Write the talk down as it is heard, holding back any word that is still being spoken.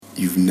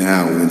You've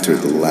now entered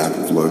the lap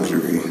of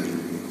luxury.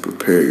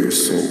 Prepare your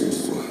soul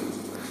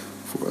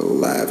for a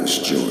lavish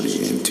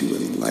journey into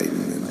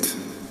enlightenment.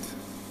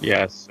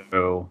 Yeah,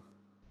 so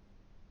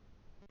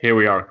here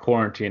we are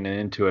quarantining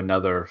into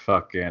another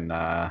fucking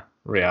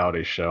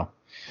reality show.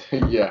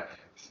 Yeah.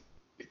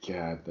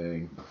 God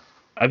dang.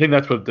 I think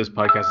that's what this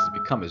podcast has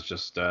become is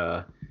just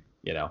a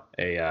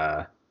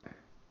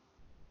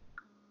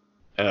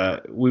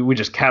we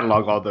just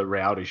catalog all the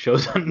reality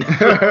shows on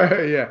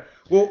Netflix. Yeah.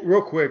 Well,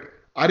 real quick,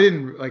 I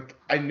didn't like.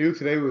 I knew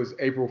today was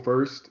April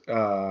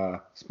 1st.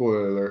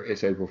 Spoiler alert: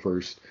 it's April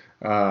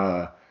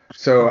 1st.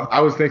 So I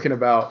was thinking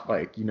about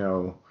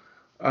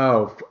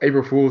oh,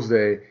 April Fool's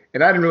Day,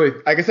 and I didn't really,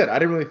 like I said, I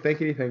didn't really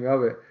think anything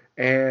of it.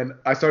 And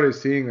I started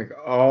seeing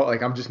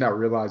I'm just now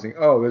realizing,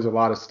 oh, there's a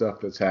lot of stuff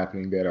that's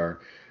happening that are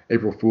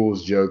April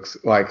Fool's jokes.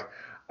 Like,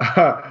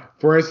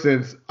 for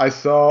instance, I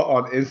saw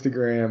on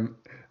Instagram,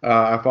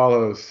 I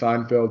follow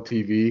Seinfeld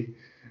TV,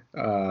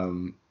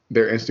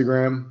 their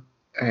Instagram,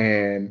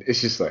 and it's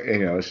just like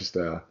it's just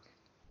a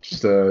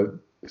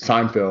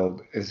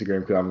Seinfeld Instagram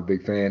because I'm a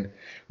big fan.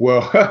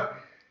 Well,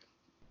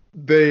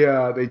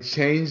 they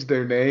changed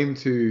their name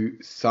to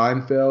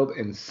Seinfeld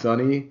and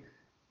Sunny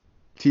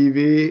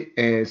TV,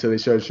 and so they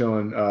started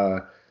showing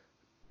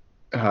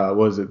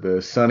was it the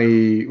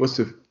Sunny? What's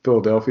the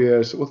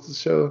Philadelphia? What's the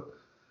show?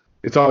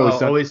 It's always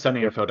Sunny. Always Sunny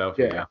in Yeah.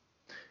 Philadelphia.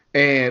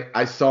 And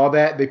I saw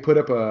that they put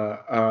up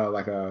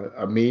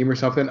a meme or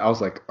something. I was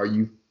like, "Are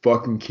you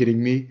fucking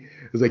kidding me?"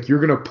 It was like, "You're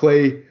gonna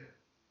play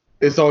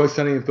It's Always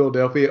Sunny in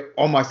Philadelphia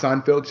on my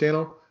Seinfeld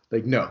channel?"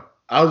 Like, no.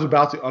 I was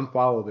about to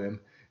unfollow them,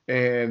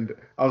 and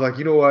I was like,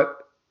 you know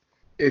what?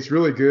 It's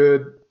really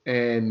good,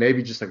 and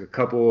maybe just like a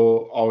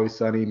couple Always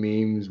Sunny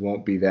memes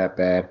won't be that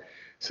bad.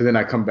 So then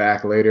I come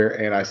back later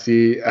and I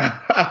see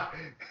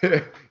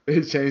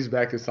it changed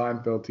back to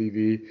Seinfeld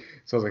TV.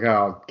 So I was like,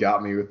 oh,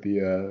 got me with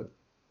the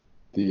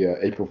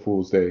April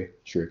Fool's Day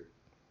trick.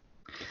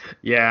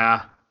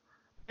 Yeah,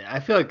 I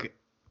feel like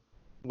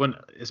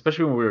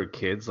especially when we were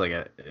kids, like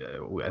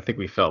I think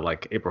we felt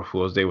like April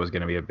Fool's Day was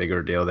going to be a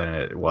bigger deal than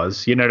it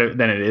was, than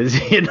it is.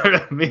 You know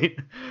what I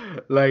mean?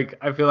 Like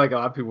I feel like a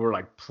lot of people were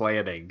like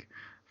planning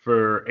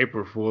for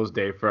April Fool's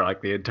Day for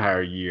like the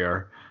entire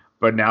year,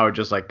 but now it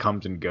just like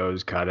comes and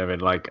goes, kind of,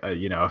 and like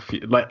a few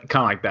like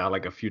kind of like that,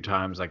 like a few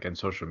times, like in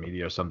social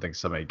media or something,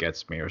 somebody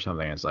gets me or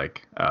something. It's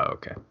like, oh,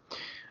 okay.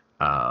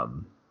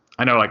 Um,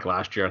 I know like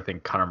last year, I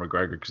think Conor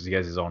McGregor, because he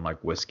has his own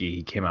like whiskey,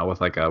 he came out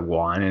with like a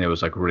wine and it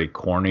was like really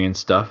corny and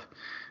stuff.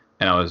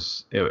 And I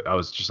was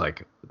just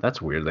like,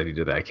 that's weird that he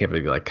did that. I can't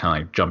believe he like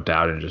kind of like jumped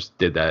out and just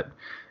did that.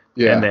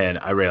 And Yeah. then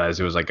I realized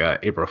it was like a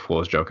April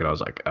Fool's joke, and I was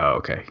like, oh,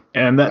 okay.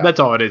 And Yeah. that's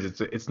all it is.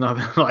 It's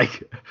nothing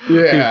like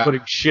people Yeah.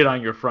 putting shit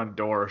on your front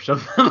door or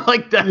something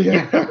like that.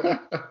 Yeah.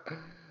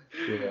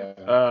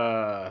 Yeah.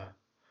 Uh,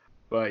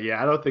 but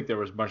yeah, I don't think there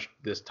was much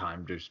this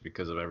time just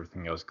because of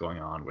everything else going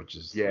on, which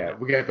is, Yeah.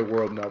 We got the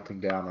world melting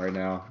down right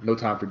now. No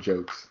time for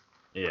jokes.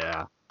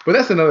 yeah. But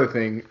that's another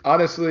thing.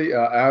 Honestly,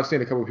 I've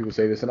seen a couple of people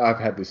say this, and I've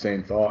had the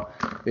same thought: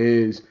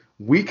 is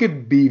we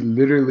could be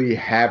literally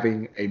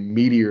having a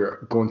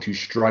meteor going to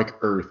strike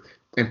Earth,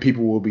 and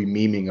people will be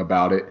memeing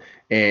about it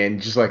and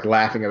just like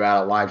laughing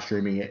about it, live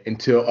streaming it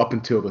until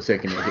the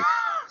second it hits.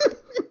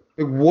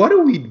 Like, what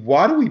do we?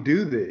 Why do we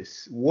do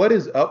this? What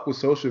is up with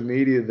social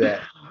media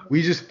that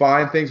we just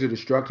find things are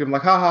destructive?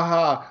 Like, ha ha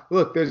ha!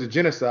 Look, there's a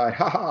genocide.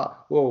 Ha ha!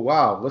 Whoa,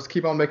 wow! Let's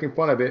keep on making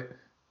fun of it.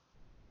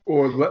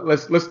 Or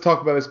let's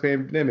talk about this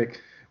pandemic.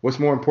 What's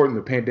more important,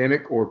 the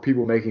pandemic or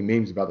people making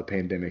memes about the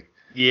pandemic?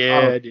 I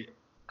don't. Yeah,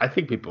 I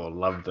think people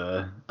love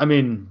I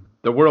mean,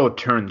 the world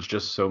turns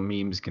just so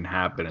memes can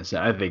happen.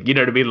 I think, you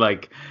know what I mean?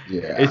 Like,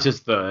 Yeah. it's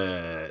just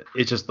the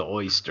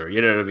oyster.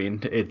 You know what I mean?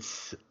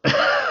 It's,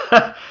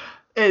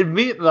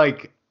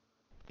 like,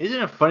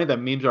 isn't it funny that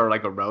memes are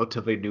like a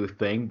relatively new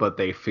thing, but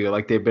they feel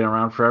like they've been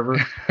around forever?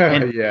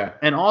 And, Yeah.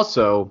 and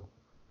also,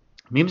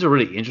 memes are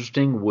really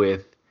interesting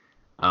with,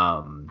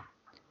 um,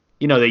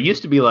 they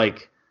used to be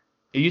like,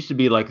 it used to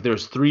be like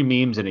there's three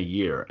memes in a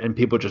year, and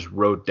people just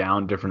wrote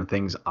down different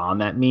things on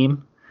that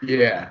meme.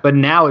 Yeah. But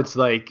now it's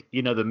like,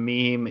 the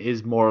meme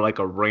is more like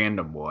a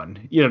random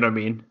one. You know what I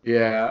mean?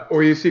 Yeah.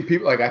 Or you see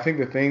people like I think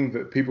the thing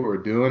that people are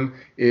doing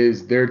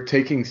is they're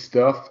taking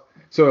stuff.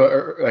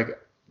 So like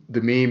the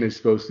meme is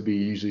supposed to be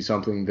usually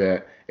something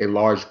that a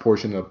large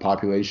portion of the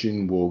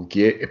population will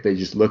get if they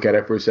just look at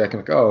it for a second.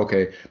 Like, oh,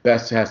 okay,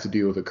 that has to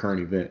deal with a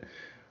current event.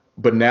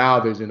 But now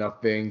there's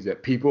enough things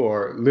that people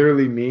are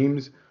literally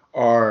memes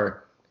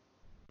are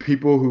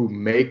people who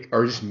make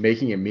are just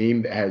making a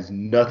meme that has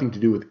nothing to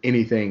do with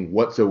anything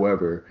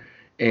whatsoever,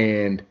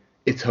 and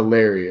it's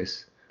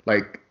hilarious.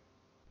 Like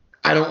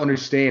I don't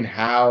understand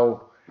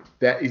how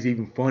that is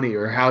even funny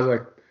or how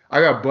like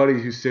I got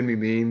buddies who send me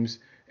memes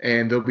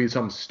and there'll be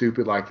something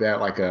stupid like that,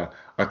 like a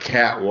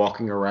cat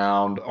walking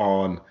around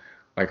on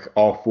like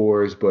all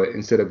fours, but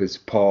instead of its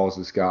paws,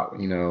 it's got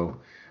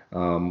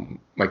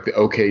like the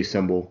OK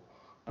symbol,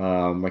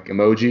 like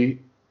emoji,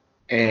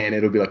 and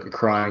it'll be like a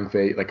crying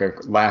face, like a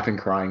laughing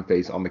crying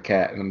face on the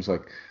cat, and I'm just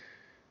like,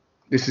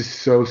 this is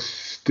so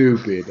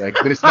stupid. Like,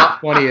 but it's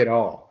not funny at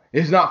all.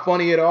 It's not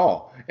funny at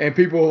all. And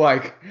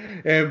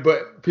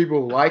but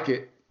people like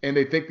it, and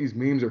they think these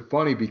memes are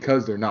funny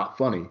because they're not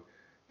funny,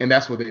 and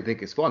that's what they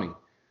think is funny.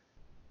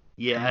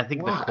 Yeah, I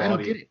think Wow, I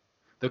don't get it.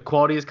 the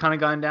quality has kind of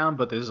gone down,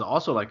 but there's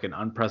also like an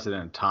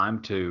unprecedented time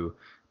to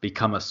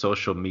become a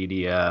social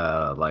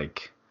media,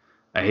 like,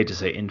 I hate to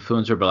say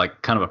influencer, but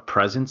like kind of a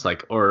presence,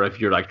 like, or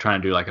if you're like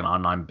trying to do like an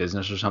online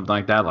business or something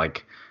like that,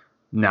 like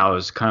now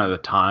is kind of the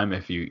time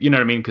if you know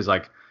what I mean? Because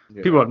like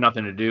Yeah. people have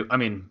nothing to do. I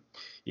mean,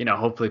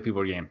 hopefully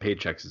people are getting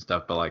paychecks and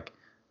stuff, but like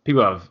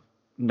people have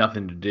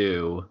nothing to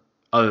do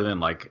other than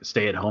like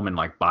stay at home and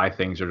like buy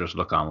things or just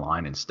look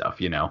online and stuff.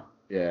 Yeah.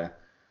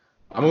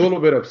 I'm a little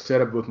bit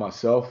upset with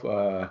myself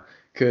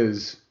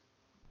because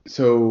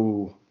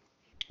so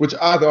which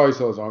I always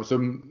thought was alarming. So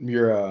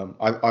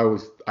I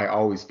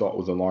always thought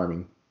was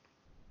alarming.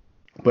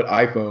 But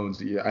iPhones,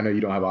 yeah, I know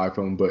you don't have an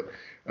iPhone, but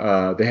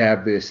they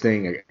have this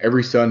thing like,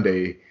 every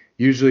Sunday,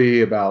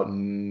 usually about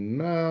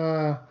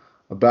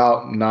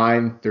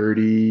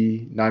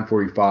 9:30,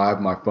 9:45,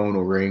 my phone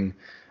will ring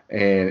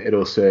and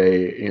it'll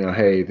say,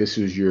 hey, this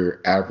is your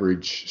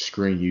average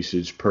screen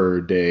usage per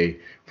day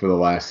for the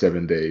last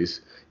 7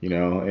 days. And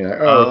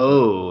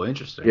Oh,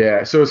 interesting.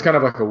 yeah, so it's kind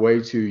of like a way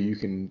to you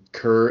can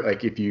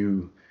like if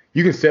you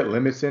can set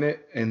limits in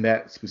it in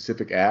that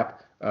specific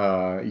app.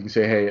 You can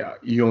say, hey,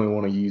 you only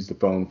want to use the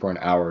phone for an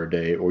hour a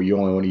day, or you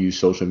only want to use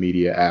social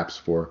media apps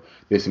for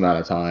this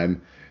amount of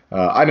time.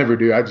 I never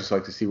do. I just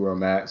like to see where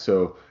I'm at.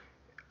 So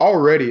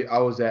already I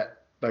was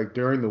at like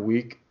during the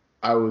week,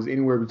 I was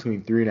anywhere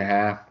between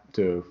 3.5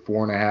 to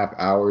 4.5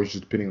 hours,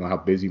 just depending on how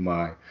busy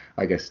my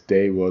I guess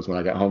day was when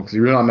I got home. Because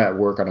when I'm at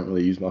work, I don't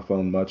really use my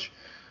phone much.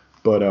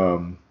 But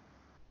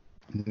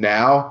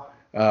now,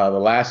 the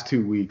last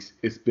 2 weeks,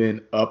 it's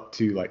been up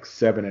to like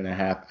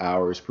 7.5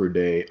 hours per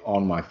day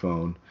on my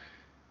phone.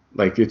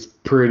 Like, it's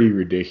pretty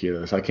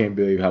ridiculous. I can't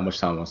believe how much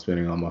time I'm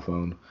spending on my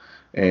phone.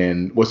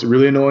 And what's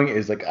really annoying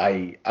is like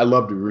I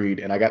love to read,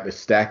 and I got this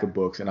stack of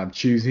books, and I'm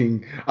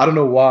choosing. I don't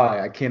know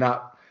why I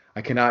cannot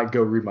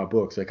go read my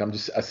books. Like I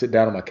sit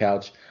down on my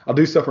couch. I'll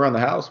do stuff around the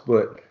house,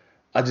 but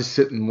I just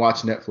sit and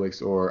watch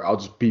Netflix, or I'll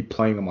just be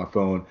playing on my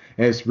phone.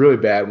 And it's really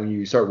bad when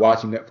you start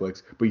watching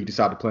Netflix, but you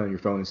decide to play on your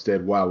phone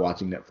instead while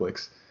watching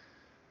Netflix.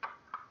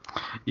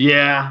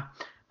 Yeah,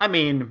 I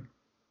mean,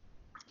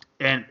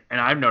 and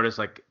I've noticed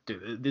like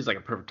dude, this is like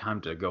a perfect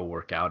time to go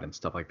work out and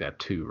stuff like that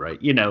too, right?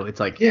 It's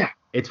like Yeah.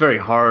 it's very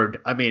hard.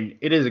 I mean,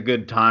 it is a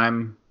good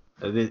time.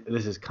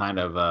 This is kind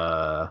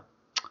of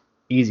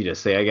easy to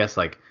say, I guess.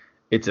 Like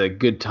it's a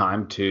good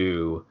time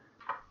to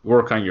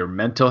work on your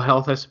mental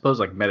health, I suppose,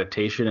 like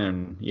meditation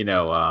and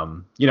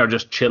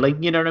just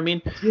chilling. You know what I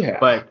mean? Yeah.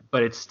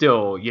 But it's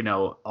still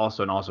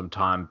also an awesome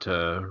time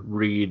to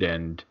read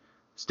and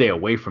stay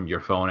away from your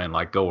phone and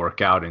like go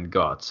work out and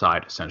go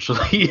outside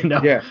essentially.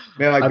 Yeah,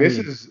 man, like I this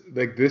mean, is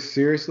like this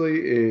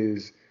seriously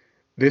is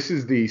this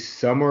is the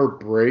summer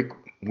break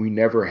we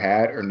never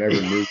had or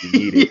never knew we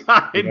needed.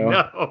 yeah, I You know,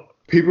 know.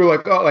 people are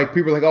like, oh, like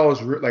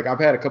I've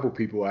had a couple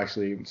people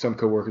actually, some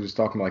coworkers just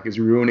talking like, it's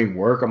ruining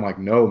work. I'm like,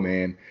 no,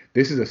 man,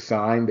 this is a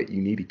sign that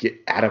you need to get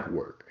out of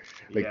work.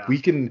 Like Yeah. we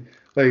can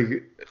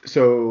like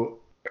so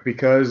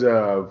because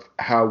of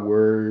how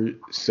we're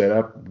set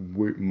up,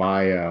 we're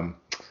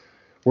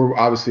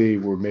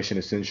mission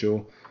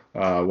essential,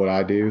 what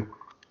I do,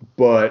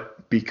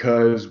 but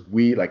because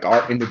we like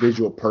our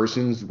individual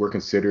persons, we're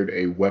considered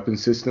a weapon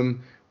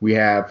system. We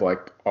have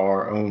like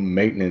our own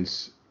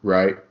maintenance,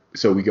 right?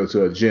 So we go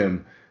to a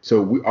gym.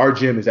 So our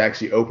gym is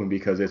actually open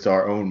because it's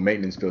our own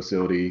maintenance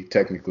facility,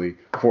 technically,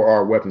 for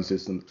our weapon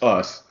system,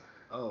 us.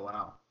 Oh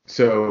wow.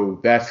 So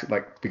that's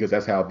like because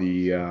that's how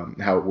the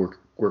how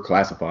we're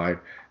classified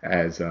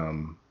as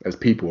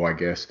people, I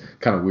guess.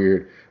 Kind of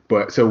weird.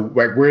 But so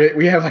like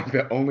we have like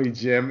the only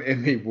gym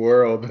in the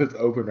world that's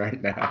open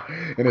right now,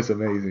 and it's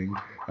amazing.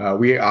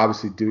 We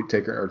obviously do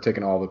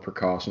taking all the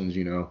precautions,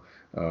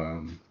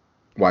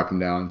 wiping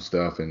down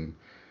stuff and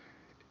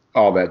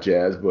all that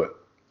jazz. But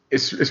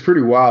it's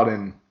pretty wild,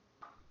 and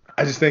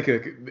I just think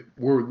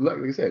we're like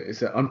I said,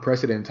 it's an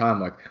unprecedented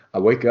time. Like I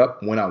wake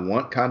up when I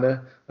want, kind of.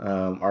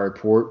 I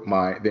report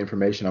the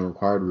information I'm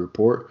required to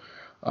report.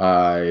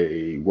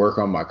 I work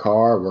on my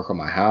car, work on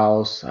my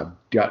house. I've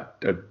got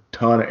a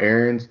ton of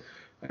errands,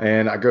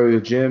 and I go to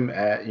the gym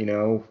at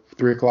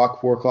 3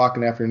 o'clock, 4 o'clock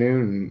in the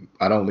afternoon, and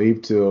I don't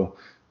leave till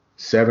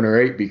 7 or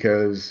 8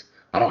 because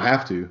I don't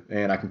have to,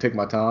 and I can take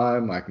my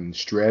time. I can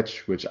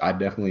stretch, which I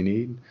definitely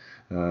need.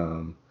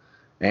 Um,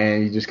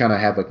 and you just kind of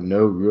have like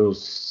no real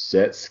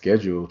set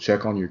schedule.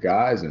 Check on your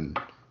guys, and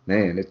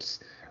man,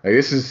 it's like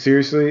this is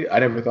seriously. I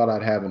never thought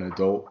I'd have an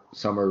adult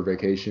summer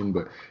vacation,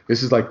 but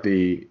this is like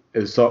the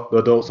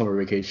adult summer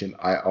vacation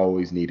I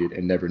always needed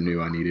and never knew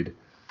I needed.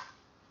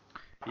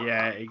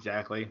 Yeah,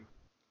 exactly.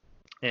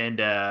 And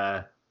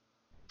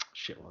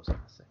shit, what was I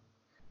gonna say?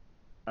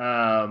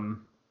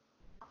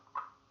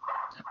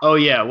 Oh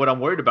yeah, what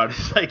I'm worried about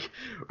is like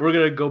we're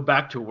gonna go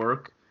back to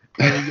work,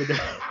 and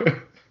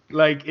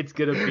like it's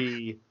gonna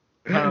be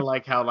kind of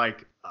like how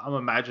like I'm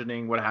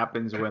imagining what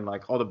happens when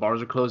like all the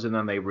bars are closed and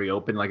then they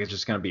reopen. Like it's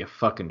just gonna be a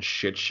fucking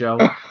shit show.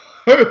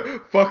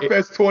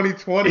 Fuckfest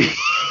 2020.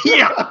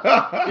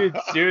 Yeah, dude,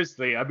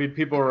 seriously. I mean,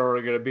 people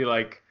are gonna be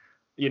like,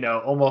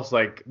 almost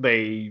like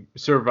they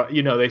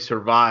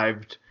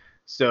survived,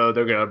 so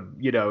they're gonna,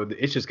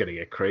 it's just gonna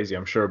get crazy,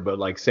 I'm sure. But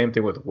like, same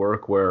thing with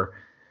work, where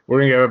we're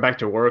gonna go back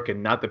to work,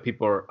 and not that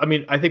people are. I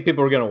mean, I think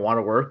people are gonna want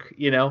to work,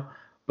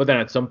 but then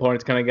at some point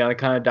it's gonna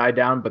kind of die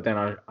down. But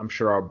then I'm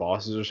sure our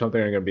bosses or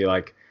something are gonna be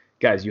like,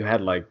 guys, you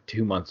had like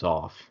 2 months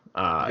off.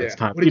 It's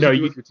time. What did you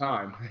do with your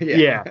time?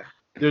 Yeah.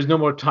 There's no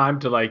more time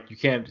to like. You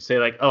can't say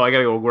like, oh, I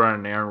gotta go run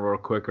an errand real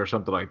quick or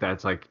something like that.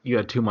 It's like you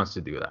had 2 months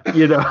to do that.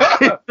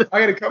 I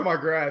gotta cut my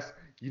grass.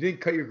 You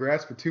didn't cut your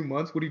grass for 2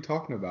 months. What are you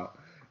talking about?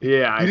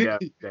 Yeah,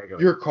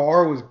 your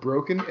car was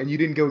broken and you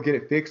didn't go get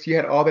it fixed. You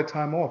had all that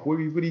time off. What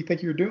do you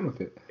think you were doing with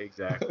it?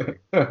 Exactly.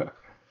 Which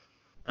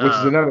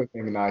is another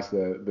thing nice.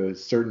 The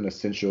certain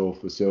essential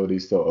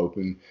facilities still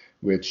open,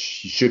 which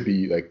should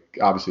be like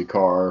obviously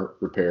car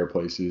repair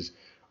places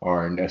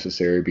are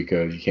necessary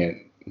because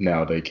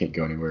they can't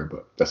go anywhere.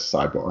 But that's a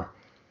sidebar.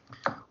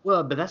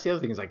 Well, but that's the other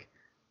thing is like,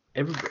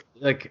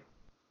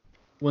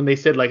 when they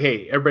said like,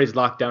 hey, everybody's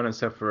locked down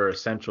except for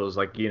essentials,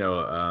 like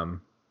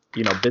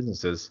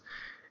businesses.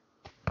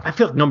 I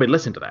feel like nobody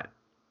listened to that.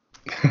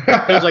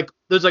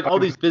 There's like all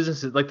these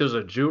businesses, like there's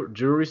a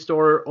jewelry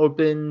store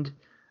opened.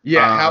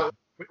 Yeah,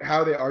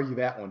 how they argue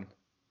that one?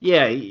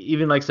 Yeah,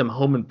 even like some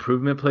home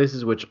improvement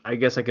places, which I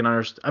guess I can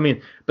understand. I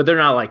mean, but they're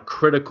not like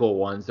critical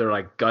ones. They're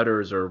like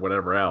gutters or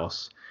whatever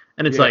else.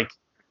 And it's like,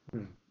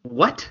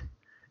 what?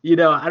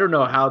 I don't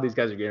know how these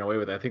guys are getting away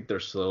with it. I think they're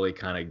slowly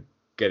kind of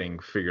getting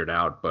figured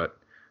out. But,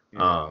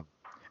 and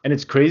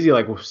it's crazy,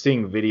 like we're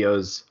seeing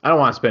videos. I don't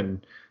want to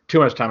spend too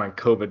much time on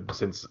COVID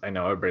since I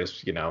know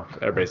everybody's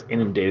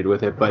inundated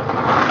with it. But,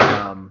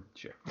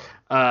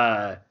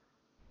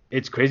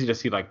 it's crazy to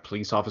see like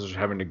police officers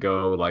having to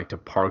go like to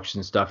parks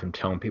and stuff and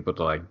telling people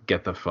to like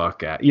get the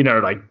fuck out,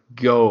 like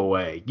go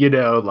away,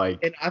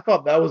 like. And I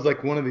thought that was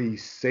like one of the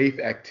safe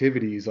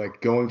activities, like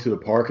going to the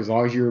park, as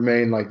long as you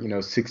remain like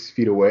 6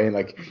 feet away, and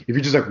like if you're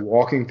just like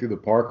walking through the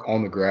park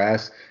on the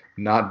grass,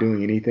 not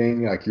doing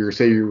anything, like you're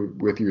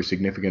with your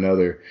significant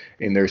other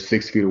and they're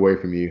 6 feet away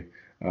from you.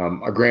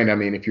 Granted, I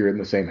mean, if you're in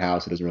the same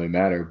house, it doesn't really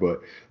matter.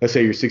 But let's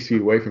say you're 6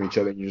 feet away from each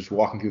other and you're just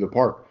walking through the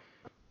park.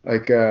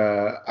 Like,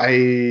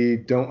 I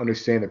don't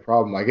understand the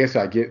problem. I guess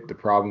I get the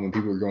problem when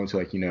people are going to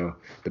like,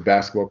 the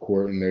basketball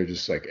court and they're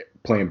just like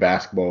playing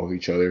basketball with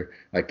each other.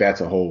 Like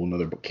that's a whole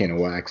another can of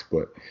wax.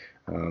 But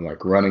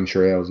like running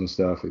trails and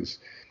stuff is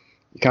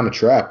kind of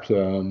trapped.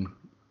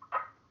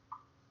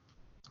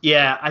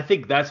 Yeah, I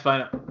think that's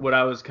fine. What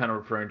I was kind of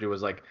referring to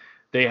was like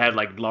they had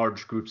like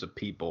large groups of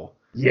people.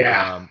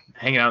 Yeah.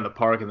 Hanging out in the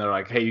park, and they're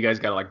like, hey, you guys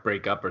gotta like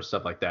break up or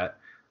stuff like that.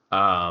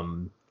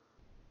 And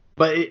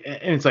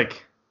it's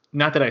like,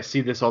 not that I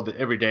see this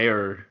every day,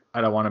 or I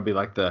don't want to be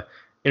like the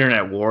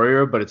internet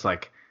warrior, but it's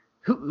like,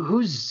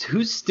 who's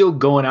still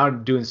going out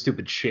and doing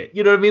stupid shit?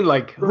 You know what I mean?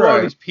 Like, who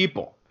are these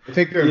people? They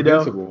think they're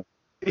invincible.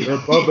 They're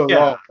above the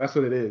law. That's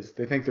what it is.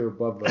 They think they're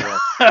above the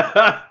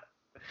law.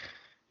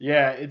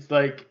 Yeah, it's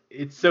like,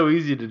 it's so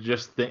easy to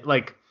just think,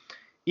 like,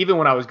 even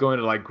when I was going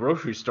to like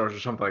grocery stores or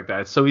something like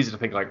that, it's so easy to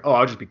think like, oh,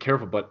 I'll just be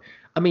careful. But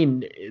I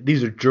mean,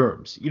 these are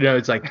germs.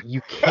 It's like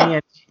you're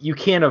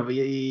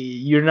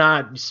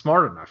not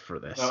smart enough for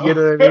this. No. You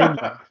know what I mean?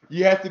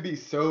 You have to be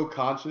so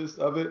conscious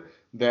of it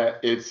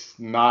that it's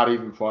not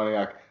even funny.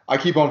 Like I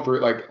keep on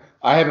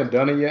I haven't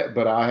done it yet,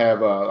 but I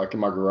have like in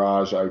my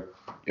garage, like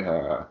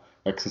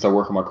since I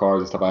work on my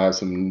cars and stuff, I have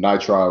some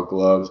nitrile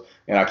gloves,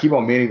 and I keep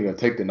on meaning to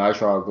take the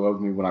nitrile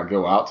gloves with me when I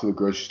go out to the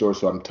grocery store,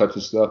 so I'm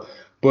touching stuff.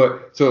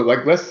 But so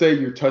like, let's say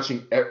you're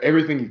touching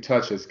everything you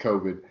touch has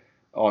COVID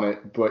on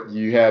it, but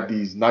you have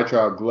these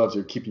nitrile gloves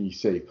that are keeping you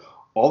safe.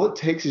 All it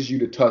takes is you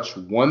to touch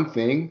one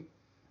thing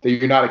that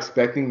you're not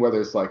expecting, whether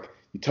it's like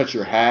you touch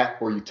your hat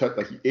or you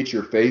itch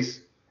your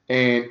face,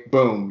 and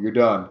boom, you're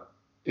done.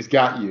 It's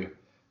got you.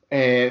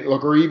 And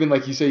look, or even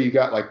like you say, you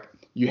got like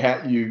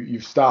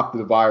you've stopped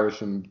the virus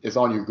from it's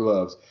on your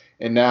gloves,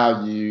 and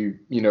now you're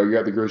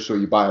at the grocery store,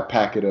 you buy a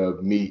packet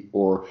of meat,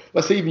 or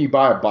let's say even you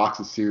buy a box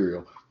of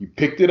cereal. You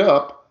picked it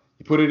up,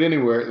 you put it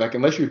anywhere, like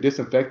unless you're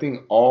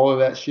disinfecting all of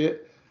that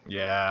shit.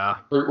 Yeah.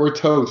 We're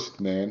toast,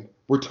 man.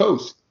 We're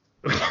toast.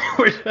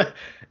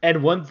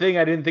 And one thing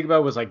I didn't think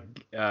about was like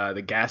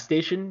the gas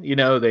station.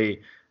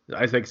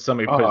 I think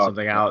somebody put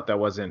something out that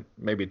wasn't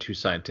maybe too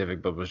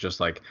scientific, but was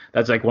just like,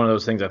 that's like one of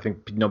those things I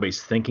think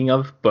nobody's thinking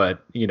of,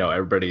 but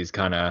everybody's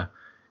kind of,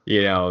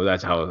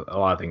 that's how a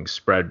lot of things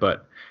spread.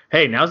 But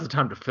hey, now's the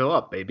time to fill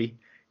up, baby.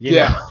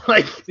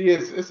 Like, see,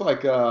 it's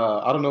like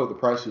I don't know what the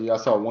price is. I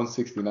saw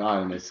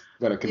 169, and it's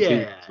gonna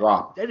continue to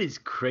drop. That is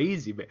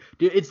crazy, man.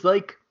 Dude, it's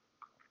like,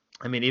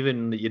 I mean,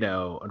 even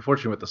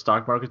unfortunately with the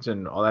stock markets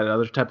and all that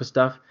other type of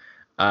stuff,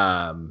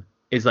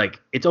 it's like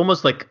it's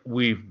almost like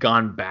we've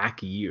gone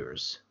back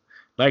years.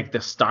 Like the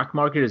stock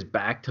market is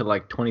back to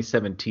like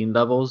 2017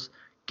 levels.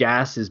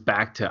 Gas is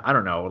back to, I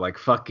don't know, like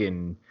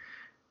fucking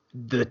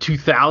the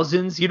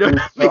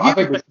 2000s. No,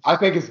 I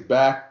think it's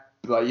back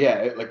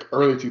like like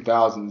early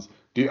 2000s.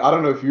 Dude, I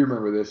don't know if you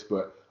remember this,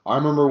 but I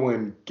remember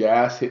when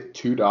gas hit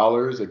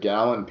 $2 a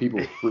gallon and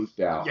people freaked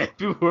Yeah, out.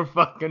 people were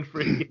fucking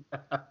freaking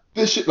out.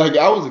 This shit, like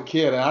I was a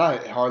kid and I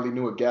hardly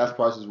knew what gas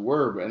prices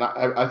were, but and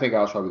I think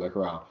I was probably like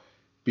around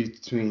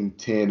between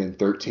 10 and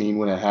 13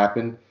 when it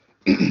happened.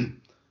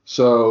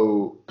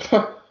 So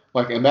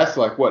like, and that's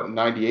like what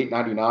 98,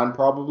 99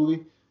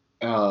 probably.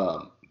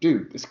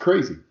 Dude, it's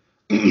crazy.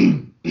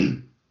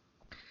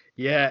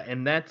 Yeah,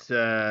 and that's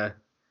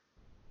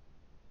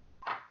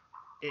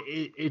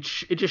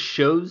it just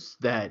shows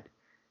that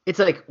it's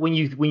like when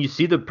you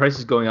see the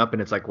prices going up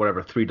and it's like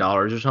whatever $3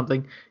 or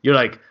something, you're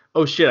like,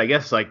 oh shit, I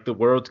guess like the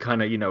world's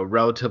kind of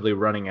relatively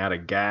running out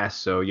of gas,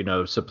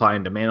 so supply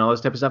and demand, all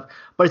this type of stuff,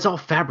 but it's all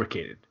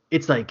fabricated.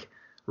 It's like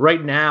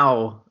right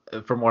now,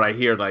 from what I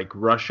hear, like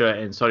Russia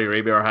and Saudi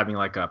Arabia are having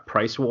like a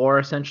price war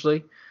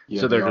essentially,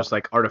 Yeah, so they they're are. just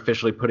like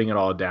artificially putting it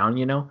all down.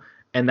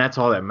 And that's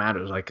all that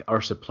matters. Like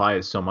our supply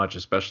is so much,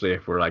 especially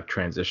if we're like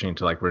transitioning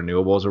to like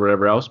renewables or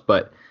whatever else.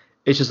 But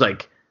it's just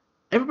like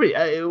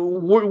everybody,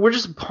 we're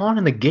just a pawn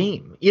in the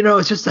game.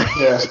 It's just like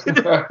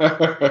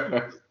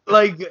Yeah.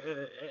 like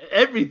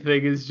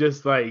everything is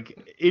just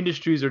like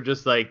industries are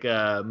just like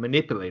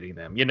manipulating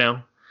them.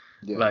 Yeah.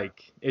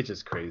 Like it's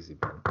just crazy,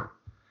 man.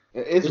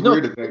 It's There's no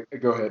weird to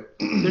think. Go ahead.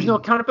 there's no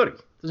accountability.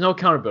 There's no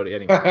accountability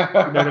anymore. You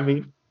know what I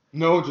mean?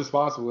 No one's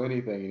responsible for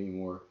anything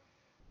anymore.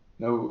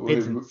 No,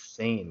 It's we're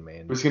insane,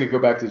 man. just gonna go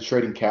back to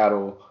trading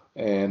cattle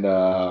and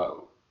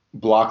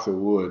blocks of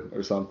wood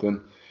or something.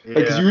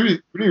 Like, cause Yeah. you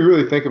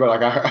really think about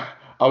it, like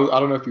I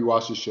don't know if you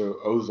watched the show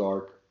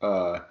Ozark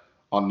on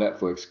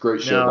Netflix.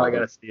 Great show, No, by I the way,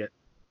 gotta see it.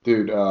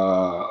 dude.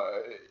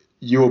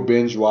 You'll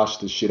binge watch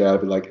the shit out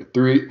of it, like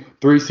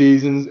three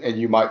seasons, and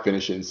you might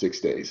finish it in 6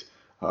 days.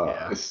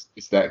 Yeah.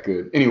 It's that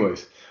good.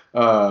 Anyways,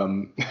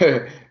 one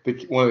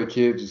of the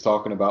kids was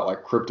talking about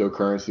like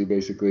cryptocurrency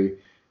basically,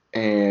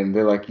 and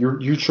they're like,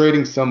 you're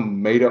trading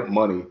some made up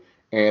money,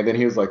 and then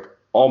he was like,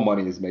 all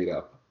money is made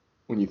up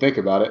when you think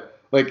about it.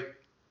 Like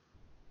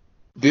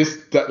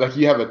like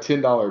you have a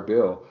 $10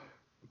 bill,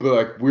 but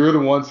like we're the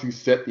ones who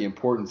set the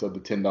importance of the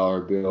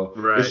 $10 bill.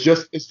 Right.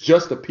 It's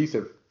just a piece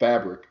of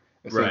fabric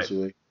Right.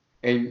 essentially,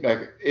 and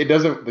like it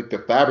doesn't like the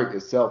fabric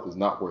itself is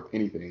not worth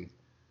anything.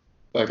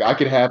 Like I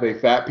could have a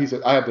fat piece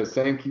of I have the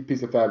same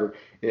piece of fabric.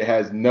 It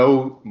has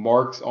no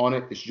marks on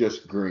it. It's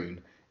just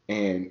green,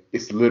 and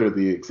it's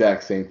literally the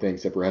exact same thing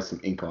except for it has some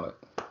ink on it.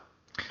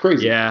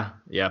 Crazy. Yeah,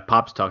 yeah.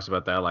 Pops talks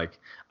about that. Like,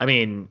 I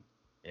mean,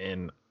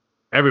 and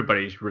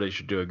everybody really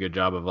should do a good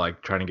job of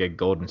like trying to get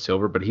gold and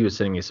silver. But he was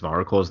sending me some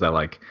articles that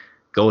like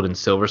gold and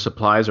silver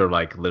supplies are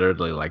like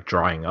literally like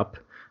drying up.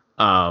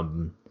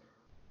 Um,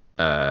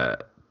 uh,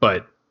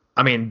 but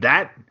I mean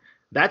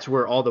that's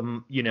where all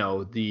the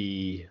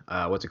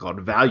what's it called,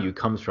 value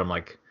comes from.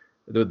 Like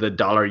the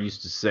dollar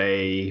used to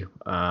say,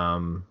 I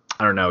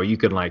don't know, you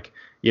can like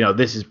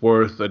this is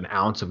worth an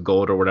ounce of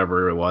gold or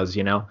whatever it was.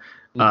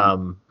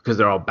 Hmm. Because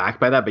they're all backed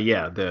by that. But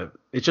yeah,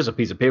 it's just a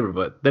piece of paper.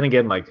 But then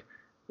again, like,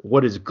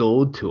 what is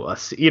gold to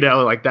us?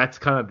 Like that's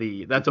kind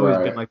of that's always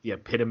been Right. like the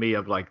epitome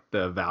of like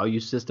the value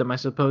system, I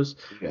suppose.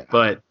 Yeah.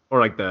 But or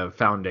like the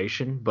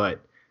foundation.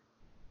 But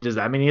does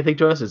that mean anything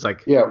to us? It's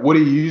like, Yeah. What do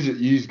you use it?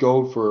 You use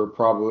gold for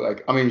probably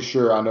like I mean,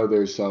 sure, I know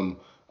there's some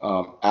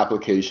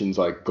applications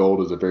like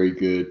gold is a very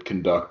good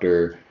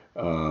conductor,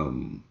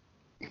 um,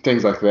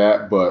 things like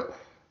that. But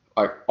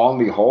like on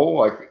the whole,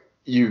 like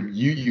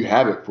you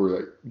have it for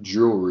like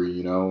jewelry,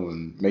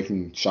 and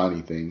making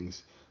shiny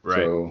things. right.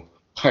 So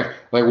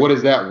like what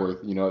is that worth?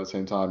 At the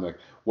same time, like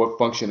what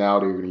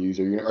functionality are you going to use?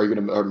 Are you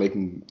going to are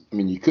making? I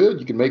mean, you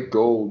can make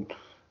gold,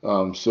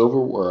 silver,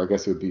 or I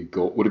guess it would be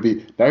gold. Would it be?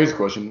 Now here's the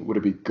question: would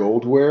it be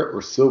goldware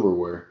or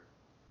silverware?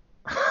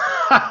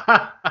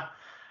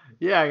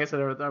 Yeah, I guess I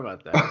never thought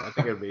about that. I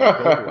think it'd be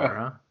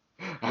goldware,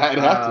 It'd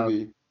huh? have to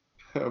be,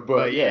 but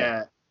But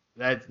yeah,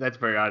 yeah, that's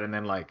very odd. And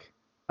then like,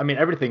 I mean,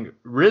 everything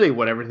really,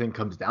 what everything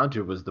comes down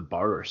to was the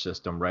barter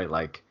system, right?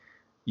 Like,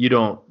 you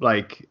don't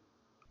like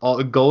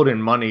all gold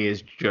and money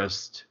is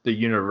just the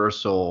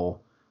universal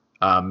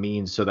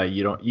means, so that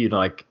you know,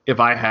 like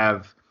if I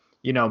have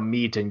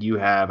meat and you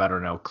have, I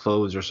don't know,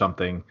 clothes or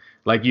something,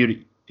 like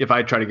you. If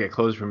I try to get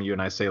clothes from you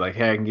and I say like,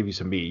 hey, I can give you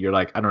some meat, you're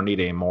like, I don't need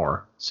any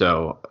more,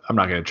 so I'm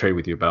not gonna trade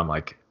with you. But I'm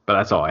like, but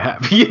that's all I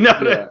have, you know?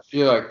 yeah,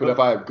 yeah. Like, but if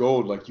I have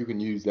gold, like you can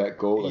use that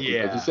gold, like you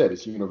Yeah, said,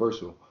 it's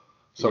universal,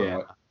 yeah.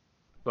 somewhat.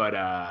 But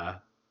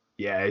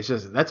yeah, it's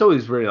just that's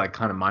always really like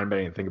kind of mind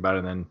bending to think about it.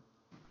 And then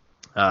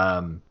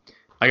um,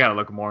 I gotta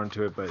look more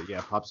into it. But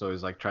yeah, Pops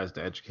always like tries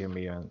to educate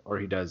me on, or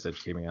he does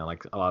educate me on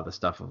like a lot of the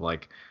stuff of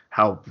like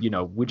how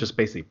we just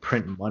basically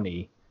print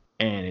money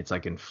and it's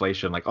like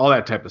inflation, like all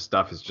that type of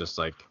stuff is just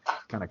like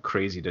kind of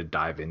crazy to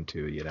dive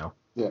into. Yeah.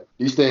 Do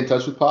you stay in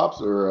touch with Pops,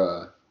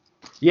 or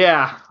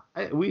Yeah,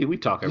 we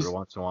talk every is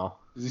once in a while.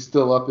 he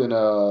still up in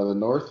the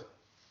north?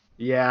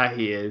 Yeah,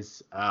 he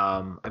is.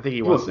 I think he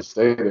He wants wants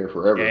to to. stay there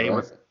forever, Yeah, he right?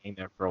 wants to stay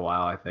there for a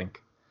while, I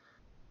think.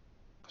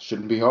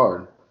 Shouldn't be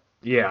hard.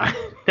 Yeah.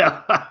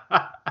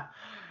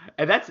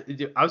 And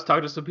I was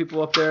talking to some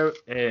people up there,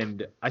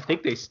 and I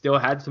think they still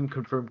had some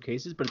confirmed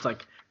cases, but it's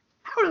like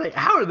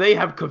how do they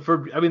have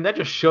confirmed? I mean, that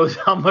just shows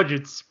how much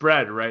it's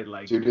spread, right?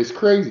 Like Dude, it's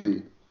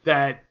crazy.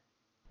 that,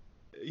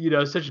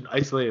 such an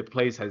isolated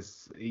place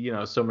has,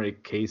 so many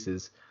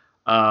cases.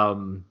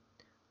 Um,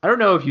 I don't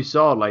know if you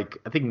saw, like,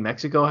 I think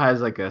Mexico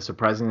has like a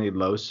surprisingly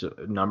low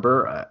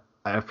number.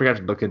 I forgot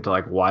to look into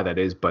like why that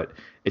is, but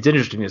it's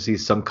interesting to see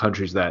some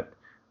countries that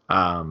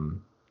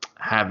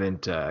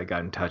haven't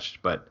gotten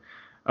touched. But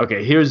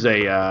okay, here's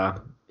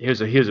a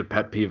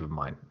pet peeve of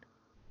mine.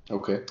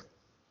 Okay.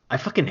 I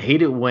fucking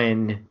hate it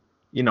when,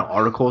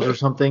 articles or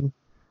something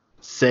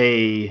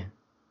say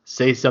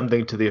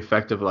something to the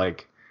effect of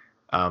like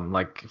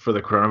for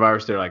the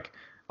coronavirus, they're like,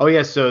 oh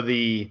yeah, so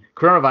the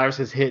coronavirus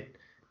has hit,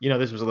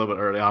 this was a little bit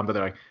early on, but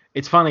they're like,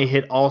 it's finally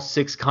hit all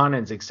 6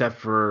 continents except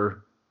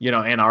for,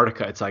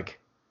 Antarctica. It's like,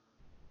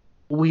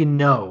 we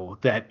know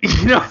that,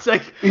 it's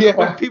like Yeah.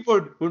 when people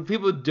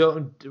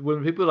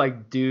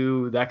like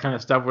do that kind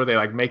of stuff where they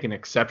like make an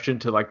exception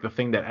to like the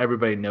thing that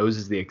everybody knows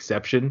is the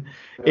exception,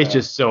 it's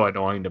just so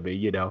annoying to me.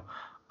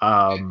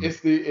 It's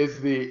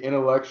the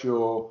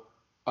intellectual,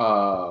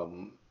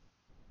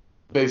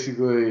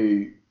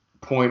 basically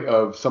point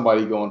of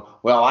somebody going,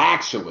 well,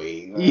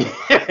 actually,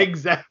 Yeah,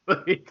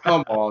 exactly.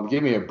 come on,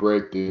 give me a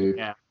break, dude.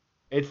 Yeah.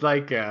 It's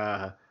like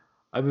I've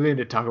been meaning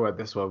to talk about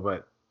this one,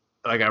 but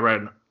like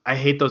I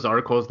hate those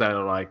articles that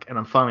are like, and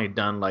I'm finally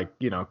done like,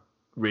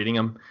 reading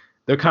them.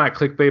 They're kind of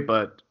clickbait,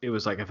 but it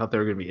was like I thought they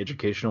were gonna be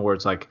educational, where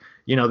it's like,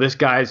 this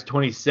guy's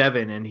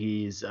 27 and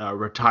he's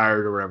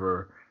retired or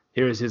whatever.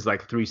 Here's his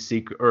like three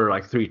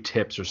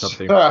tips or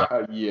something.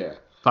 Yeah.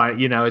 Fine,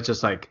 it's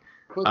just like,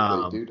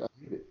 Clickbait, dude. I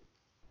hate it.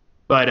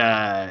 but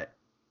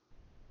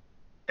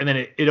and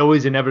then it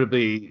always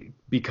inevitably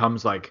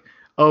becomes like,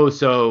 oh,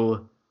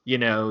 so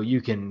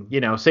you can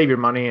save your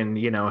money and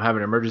have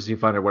an emergency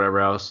fund or whatever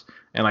else,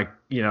 and like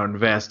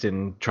invest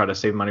and try to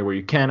save money where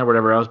you can or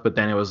whatever else. But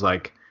then it was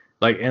like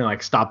and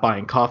like stop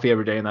buying coffee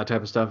every day and that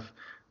type of stuff,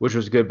 which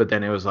was good. But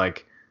then it was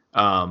like,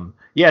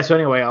 yeah, so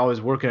anyway, I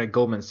was working at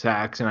Goldman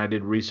Sachs and I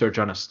did research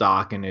on a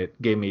stock and it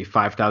gave me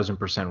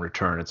 5,000%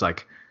 return. It's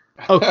like,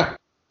 okay,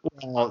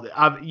 well,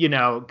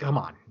 come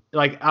on,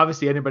 like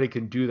obviously anybody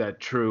can do that,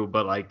 true,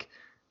 but like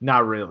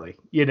not really.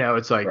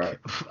 It's like, Right.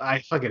 I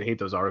fucking hate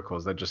those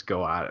articles that just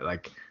go out,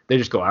 like they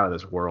just go out of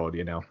this world.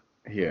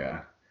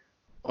 Yeah.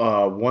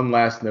 One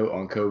last note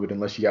on COVID,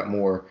 unless you got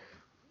more.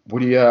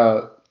 What do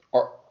you,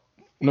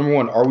 number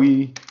one, are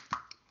we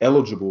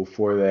eligible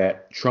for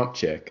that Trump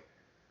check?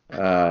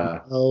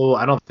 Oh,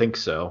 I don't think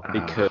so, Ah.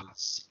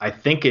 because I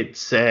think it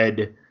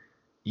said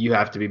you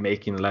have to be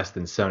making less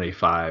than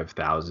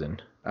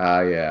 75,000.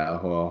 Yeah,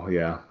 well,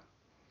 yeah.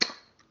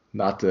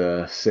 Not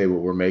to say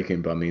what we're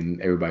making, but I mean,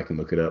 everybody can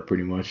look it up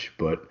pretty much.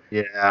 But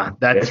Yeah, it's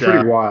that's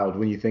pretty wild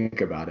when you think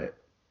about it.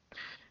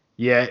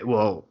 yeah.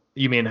 Well,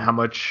 you mean how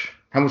much?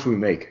 How much we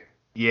make?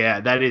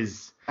 Yeah, that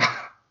is,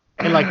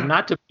 and like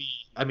not to be.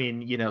 I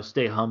mean,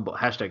 stay humble.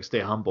 Hashtag stay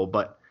humble.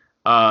 But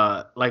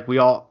like we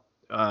all,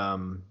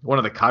 one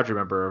of the cadre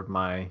member of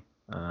my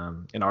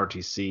in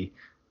RTC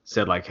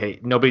said like, hey,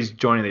 nobody's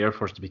joining the Air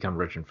Force to become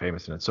rich and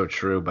famous, and it's so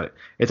true. But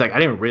it's like I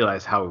didn't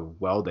realize how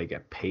well they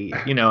get paid.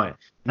 And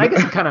I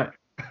guess we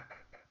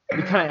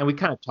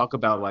kind of talk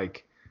about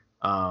like,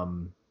 I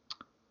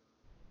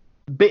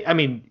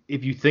mean,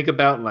 if you think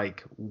about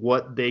like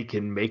what they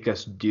can make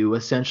us do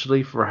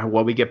essentially for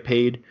what we get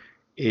paid,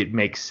 it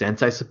makes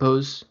sense, I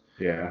suppose.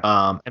 Yeah.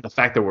 And the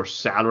fact that we're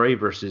salary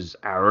versus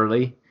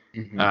hourly,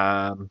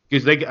 Mhm.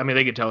 because they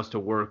could tell us to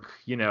work,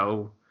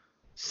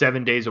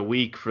 7 days a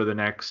week for the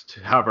next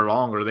however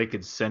long, or they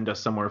could send us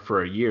somewhere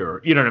for a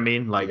year. You know what I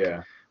mean? Like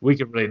Yeah. we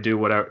can really do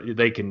whatever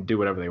they can do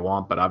whatever they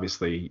want, but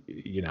obviously,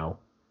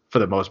 for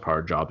the most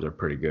part, jobs are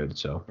pretty good.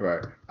 So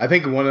Right. I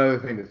think one other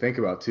thing to think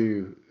about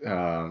too,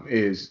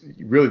 is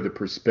really the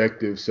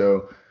perspective.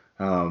 So,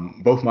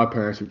 both my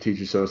parents were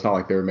teachers, so it's not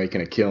like they were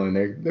making a killing.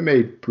 They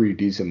made pretty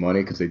decent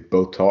money because they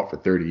both taught for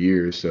 30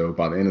 years. So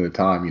by the end of the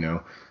time,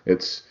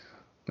 it's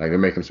like they're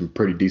making some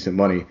pretty decent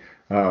money.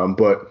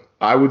 But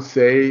I would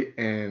say,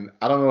 and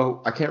I don't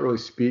know, I can't really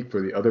speak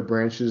for the other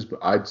branches, but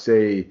I'd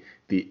say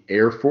the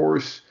Air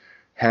Force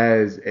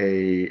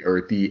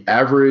or the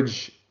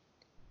average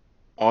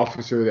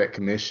officer that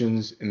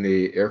commissions in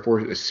the Air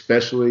Force,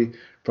 especially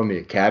from the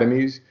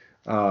academies,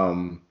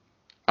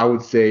 I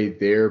would say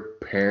their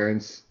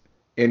parents'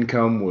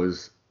 income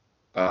was,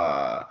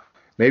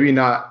 maybe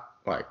not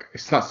like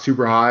it's not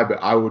super high, but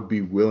I would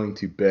be willing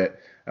to bet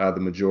the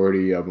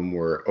majority of them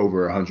were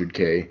over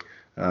 100K.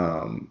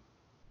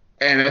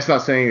 And that's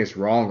not saying it's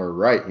wrong or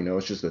right,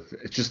 it's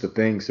just a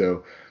thing.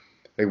 So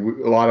like,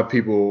 a lot of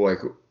people, like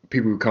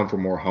people who come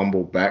from more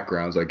humble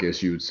backgrounds, I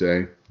guess you would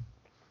say,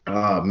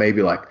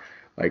 maybe like,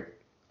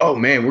 oh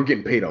man, we're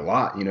getting paid a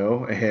lot,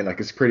 and like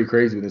it's pretty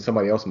crazy. But then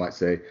somebody else might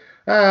say,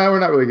 we're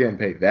not really getting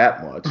paid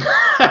that much,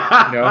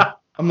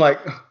 I'm like,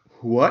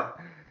 what?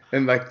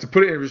 And like to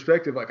put it in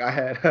perspective, like I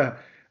had,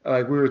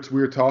 like we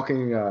were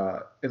talking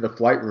in the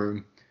flight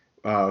room.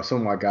 Some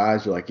of my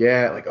guys were like,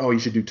 yeah, like, oh, you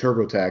should do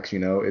TurboTax,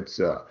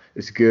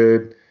 it's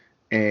good.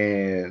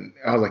 And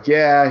I was like,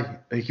 yeah,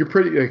 like you're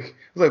pretty like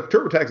I was like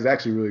TurboTax is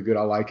actually really good.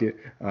 I like it.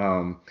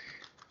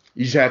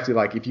 You just have to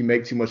like if you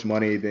make too much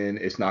money, then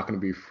it's not going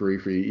to be free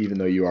for you, even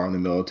though you are in the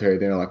military.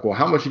 They're like, well,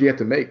 how much do you have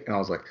to make? And I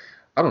was like,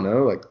 I don't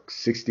know, like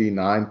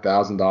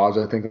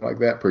 $69,000, I think, like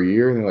that per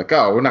year. And they're like,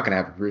 oh, we're not going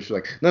to have an issue.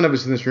 Like none of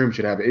us in this room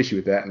should have an issue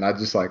with that. And I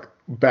just like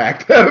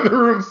backed out of the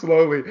room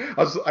slowly.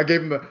 I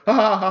gave them the ha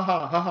ha ha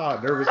ha ha ha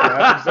nervous laugh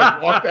and just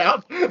like walked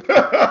out.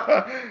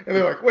 And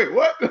they're like, wait,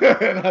 what?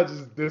 And I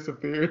just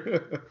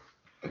disappeared.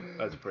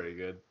 That's pretty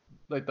good.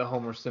 Like the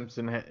Homer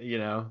Simpson,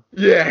 Yeah.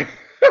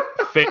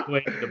 fake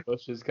way in the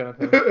bushes kind of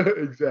thing.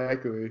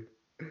 Exactly.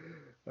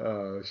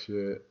 Oh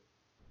shit.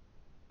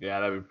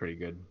 Yeah, that'd be pretty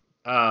good.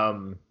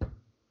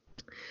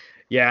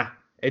 Yeah,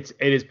 it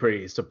is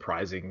pretty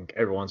surprising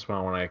every once in a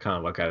while when I kind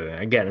of look at it.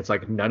 And again, it's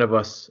like none of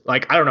us,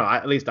 like I don't know,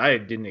 at least I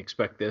didn't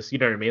expect this. You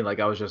know what I mean?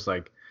 Like I was just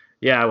like,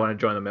 yeah, I want to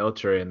join the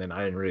military, and then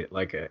I didn't really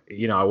like it.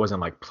 I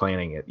wasn't like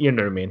planning it. You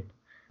know what I mean?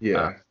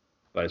 Yeah.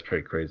 But it's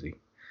pretty crazy.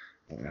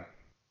 Yeah.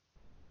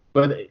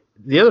 But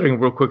the other thing,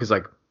 real quick, is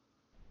like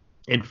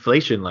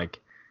inflation. Like,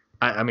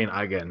 I mean,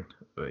 again,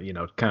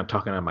 kind of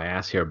talking on my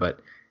ass here, but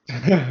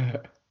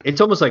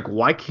it's almost like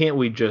why can't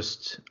we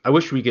just? I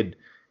wish we could,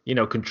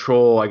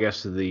 control, I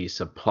guess, the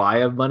supply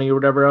of money or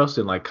whatever else,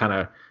 and like kind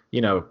of,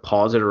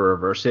 pause it or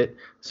reverse it,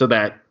 so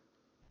that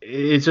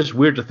it's just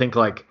weird to think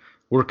like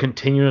we're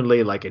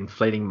continually like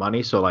inflating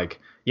money. So like,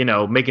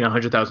 making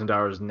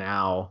 $100,000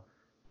 now,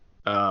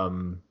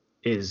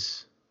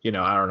 is, I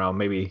don't know,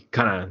 maybe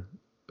kind of,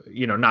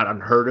 not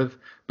unheard of,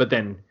 but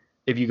then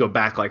if you go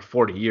back like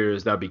 40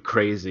 years, that'd be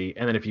crazy.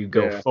 And then if you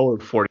go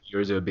forward 40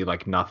 years, it would be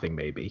like nothing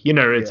maybe.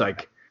 It's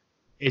like,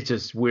 it's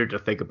just weird to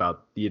think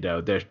about,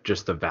 there's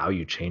just the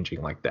value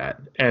changing like that.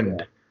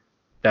 And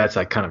that's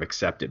like kind of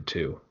accepted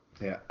too.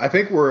 Yeah. I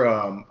think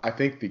I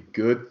think the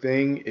good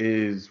thing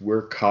is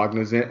we're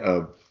cognizant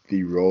of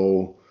the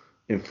role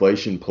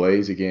inflation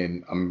plays.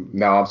 Again, I'm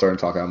starting to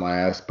talk out of my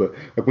ass, but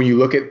like when you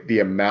look at the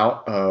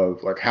amount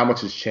of like how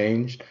much has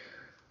changed,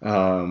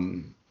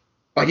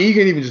 like you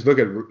can even just look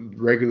at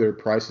regular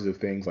prices of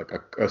things like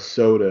a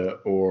soda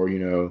or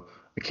a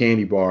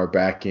candy bar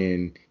back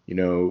in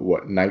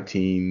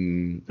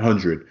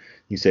 1900.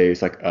 You say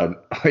it's like a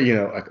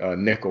like a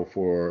nickel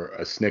for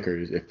a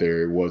Snickers if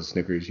there was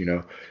Snickers.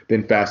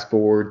 Then fast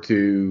forward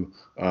to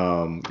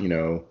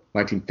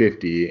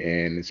 1950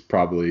 and it's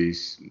probably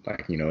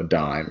like a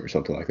dime or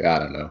something like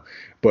that. I don't know,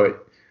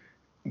 but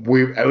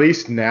we at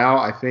least now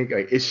I think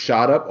like it's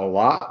shot up a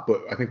lot,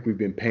 but I think we've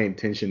been paying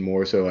attention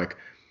more. So like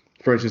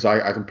for instance,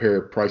 I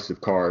compare prices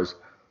of cars.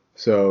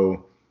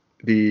 So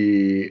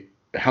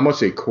how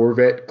much a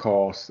Corvette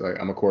costs. Like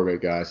I'm a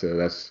Corvette guy, so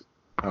that's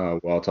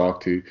what I'll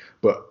talk to.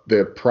 But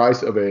the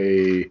price of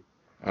the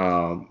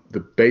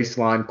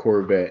baseline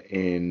Corvette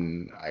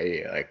in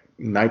like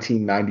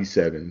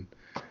 1997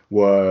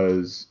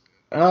 was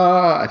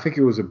I think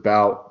it was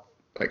about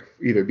like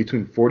either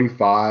between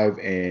 $45,000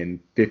 and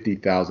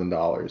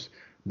 $50,000,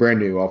 brand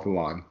new off the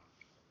line.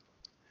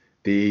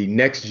 The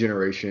next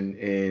generation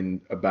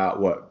in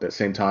about that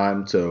same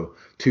time, so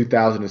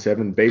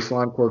 2007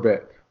 baseline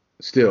Corvette,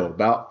 still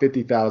about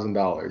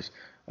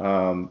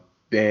 $50,000.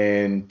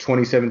 Then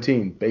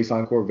 2017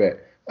 baseline Corvette,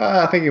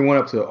 I think it went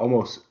up to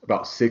almost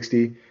about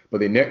 60,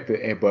 but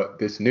but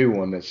this new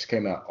one that just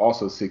came out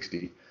also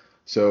 60.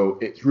 So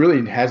it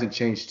really hasn't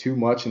changed too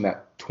much in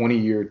that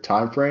 20-year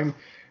time frame.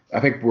 I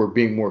think we're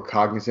being more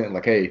cognizant,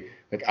 like, hey,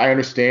 like I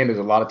understand there's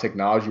a lot of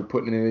technology you're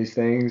putting in these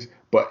things,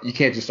 but you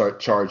can't just start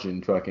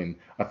charging fucking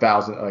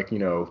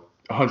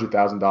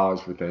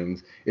 $100,000 for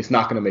things. It's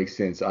not going to make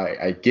sense.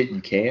 I get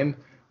you can,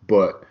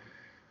 but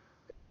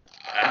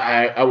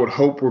I would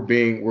hope I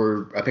think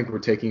we're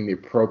taking the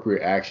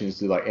appropriate actions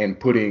to like and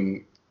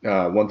putting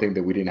one thing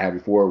that we didn't have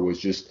before was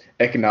just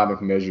economic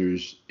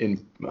measures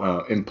in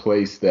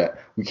place that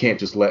we can't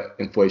just let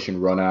inflation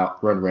run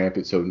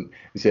rampant. So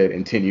instead,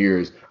 in 10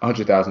 years,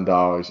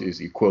 $100,000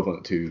 is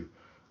equivalent to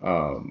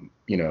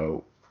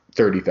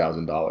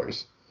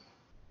 $30,000.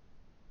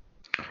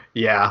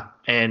 Yeah,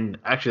 and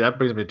actually that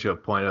brings me to a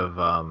point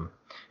of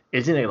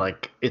isn't it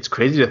like it's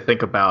crazy to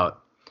think about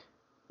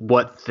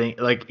what thing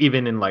like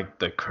even in like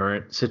the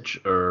current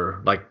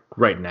or like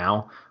right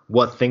now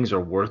what things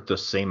are worth the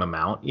same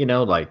amount,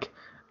 like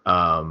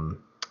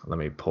let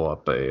me pull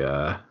up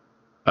I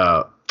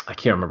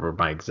can't remember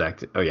my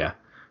exact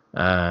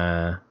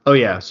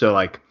so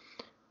like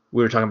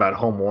we were talking about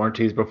home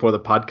warranties before the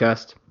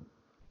podcast.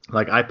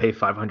 Like I pay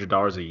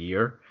 $500 a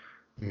year.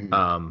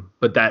 Mm-hmm.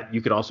 But that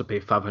you could also pay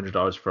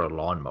 $500 for a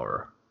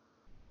lawnmower.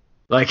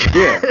 Like,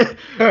 yeah.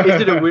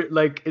 is it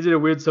a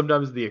weird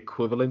sometimes the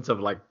equivalence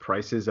of like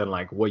prices and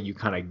like what you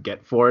kind of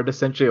get for it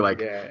essentially? Like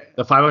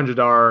the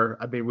 $500,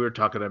 I mean, we were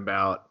talking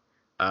about,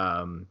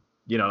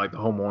 like the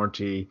home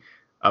warranty.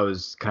 I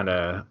was kind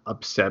of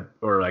upset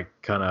or like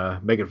kind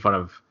of making fun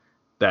of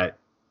that,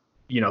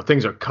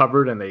 things are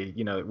covered and they,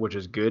 which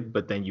is good,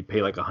 but then you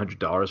pay like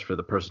 $100 for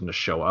the person to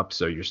show up.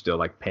 So you're still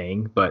like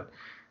paying, but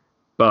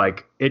but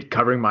like it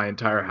covering my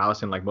entire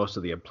house and like most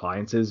of the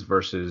appliances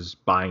versus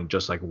buying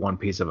just like one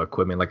piece of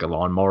equipment like a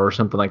lawnmower or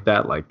something like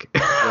that. Like,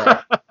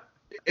 Right.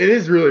 It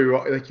is really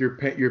like you're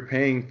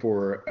paying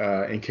for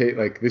in case,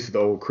 like, this is the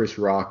old Chris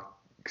Rock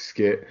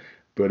skit,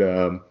 but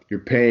you're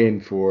paying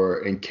for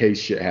in case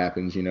shit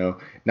happens. Now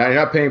you're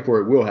not paying for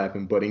it will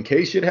happen, but in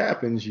case shit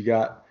happens, you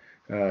got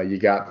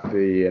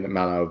the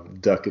amount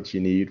of ducats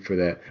you need for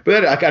that.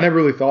 But I never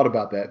really thought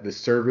about that. The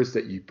service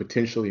that you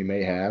potentially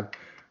may have,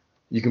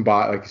 you can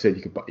buy, like you said,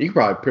 you can buy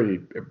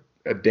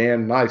a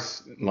damn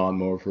nice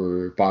lawnmower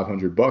for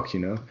 $500.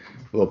 A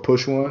little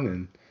push one,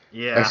 and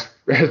yeah,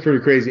 that's pretty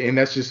crazy. And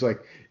that's just like,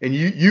 and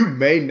you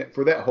may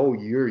for that whole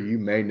year you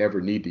may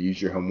never need to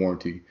use your home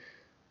warranty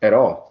at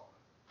all.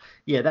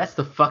 yeah, that's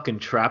the fucking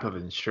trap of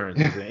insurance,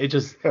 isn't it? It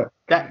just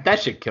that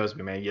shit kills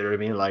me, man. You know what I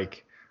mean?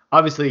 Like,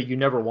 obviously, you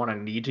never want to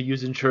need to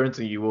use insurance,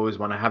 and you always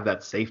want to have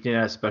that safety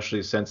net,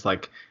 especially since,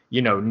 like,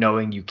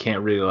 knowing you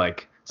can't really,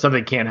 like,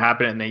 something can't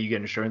happen, and then you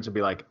get insurance and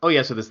be like, oh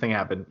yeah, so this thing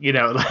happened,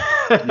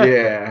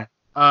 Yeah.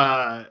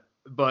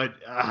 But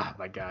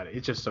my God,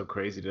 it's just so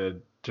crazy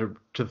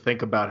to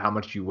think about how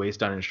much you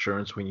waste on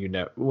insurance when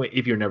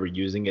if you're never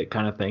using it,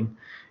 kind of thing.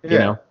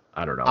 Yeah.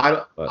 I don't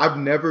know. I've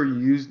never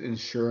used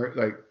insurance,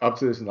 like, up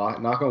to this,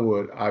 knock on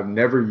wood. I've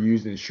never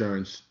used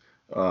insurance,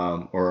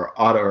 or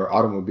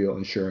automobile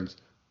insurance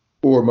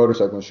or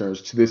motorcycle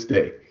insurance to this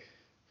day.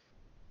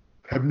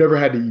 I've never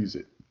had to use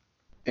it.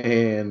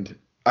 And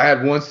I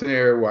had one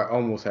scenario where I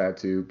almost had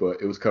to,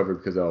 but it was covered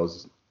because I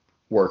was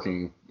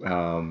working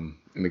in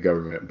the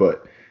government.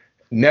 But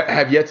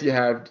have yet to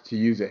have to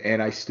use it.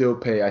 And I still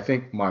pay, I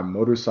think my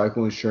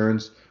motorcycle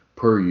insurance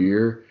per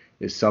year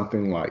is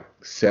something like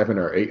 $700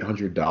 or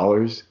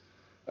 $800.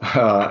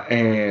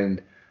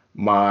 And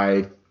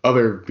my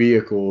other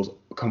vehicles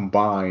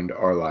combined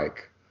are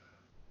like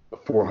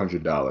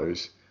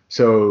 $400.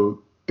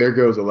 So there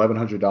goes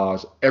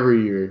 $1,100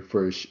 every year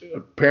for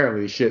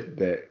apparently shit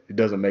that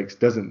doesn't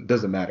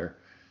matter.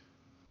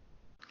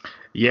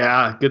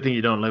 Yeah, good thing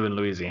you don't live in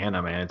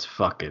Louisiana, man. It's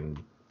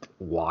fucking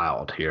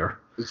wild here.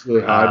 It's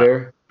really high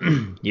there.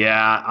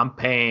 Yeah, I'm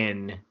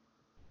paying.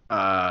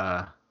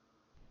 I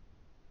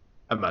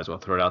might as well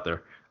throw it out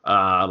there.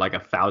 Like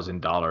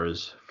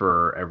 $1,000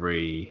 for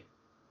every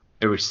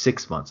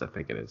 6 months, I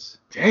think it is.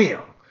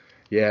 Damn.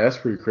 Yeah, that's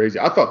pretty crazy.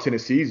 I thought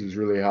Tennessee's was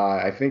really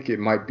high. I think it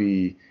might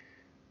be.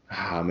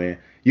 Ah, man.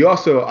 You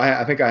also,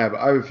 I think I have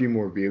a few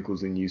more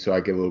vehicles than you, so I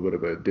get a little bit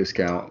of a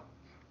discount.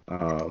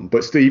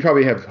 But still, you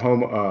probably have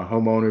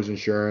homeowners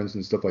insurance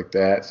and stuff like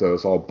that, so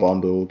it's all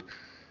bundled.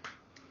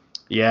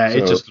 Yeah,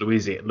 it's just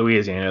Louisiana.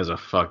 Louisiana is a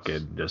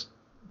fucking it's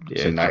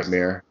a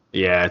nightmare.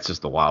 It's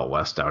just the Wild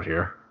West out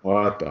here.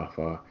 What the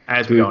fuck?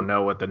 As we all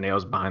know, with the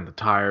nails behind the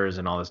tires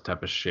and all this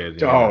type of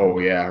shit. Oh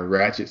yeah,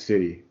 Ratchet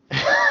City.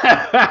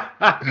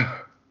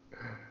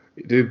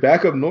 Dude,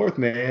 back up north,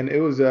 man. It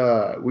was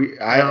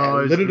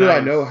little did I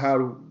know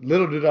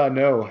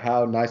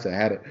how nice I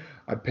had it.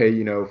 I'd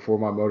pay, for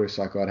my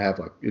motorcycle,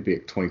 it'd be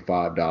like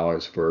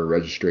 $25 for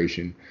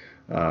registration.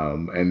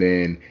 And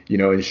then,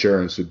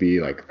 insurance would be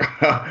like,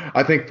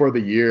 I think for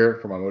the year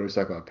for my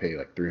motorcycle, I'd pay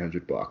like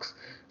 $300,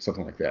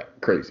 something like that.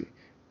 Crazy.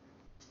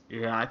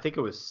 Yeah, I think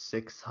it was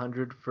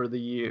 $600 for the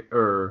year,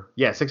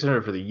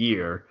 $600 for the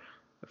year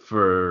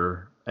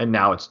and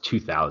now it's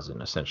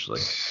 $2,000 essentially.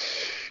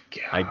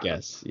 God. I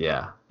guess,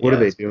 yeah. What are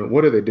they doing?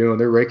 What are they doing?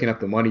 They're raking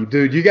up the money,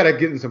 dude. You gotta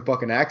get in some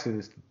fucking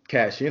accidents to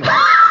cash in.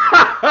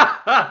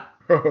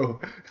 Bro,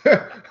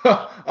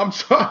 I'm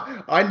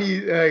trying. I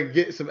need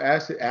get some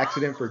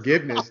accident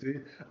forgiveness,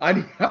 dude. I've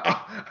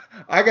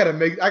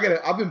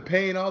been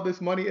paying all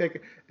this money.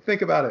 Like,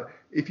 think about it.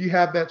 If you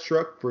have that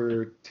truck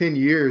for 10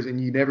 years and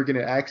you never get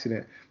an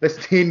accident, that's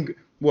 10.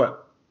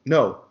 What?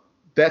 No.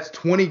 That's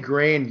 20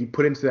 grand you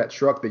put into that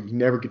truck that you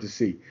never get to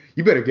see.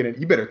 You better get it.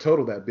 You better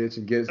total that bitch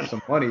and get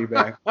some money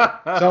back.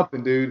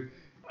 Something, dude.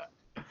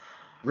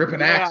 Rip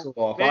an axle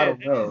off. Man, I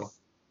don't know.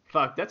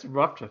 Fuck, that's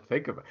rough to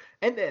think about.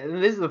 And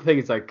this is the thing.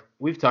 It's like,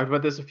 we've talked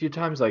about this a few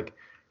times. Like,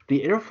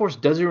 the Air Force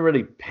doesn't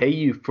really pay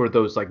you for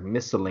those like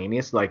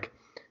miscellaneous, like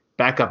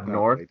back up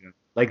north.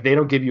 Like, they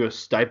don't give you a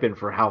stipend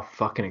for how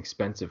fucking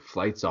expensive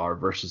flights are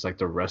versus like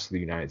the rest of the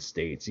United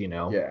States.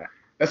 Yeah.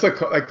 That's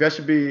like that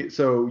should be,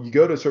 so you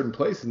go to a certain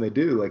place and they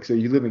do, like, so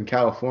you live in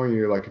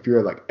California, or like if you're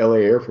at like LA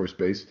Air Force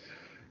Base,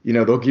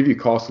 they'll give you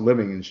cost of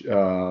living,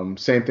 and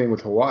same thing with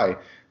Hawaii.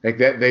 Like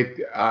that,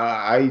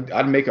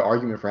 I'd make an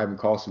argument for having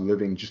cost of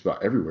living just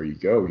about everywhere you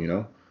go.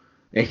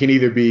 It can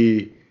either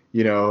be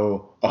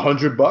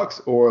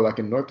 $100 or like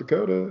in North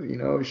Dakota,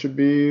 it should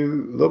be a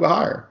little bit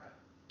higher.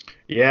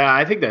 Yeah,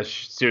 I think that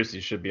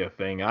seriously should be a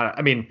thing.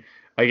 I mean,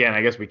 again,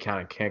 I guess we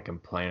kind of can't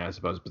complain, I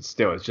suppose, but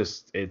still, it's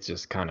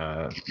just kind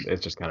of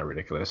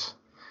ridiculous.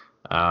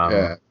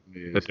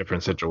 The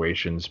different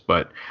situations,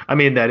 but I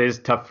mean, that is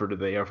tough for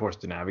the Air Force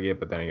to navigate.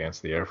 But then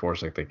against the Air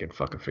Force, like, they can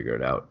fucking figure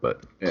it out.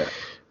 But yeah.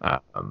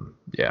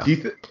 Do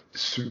you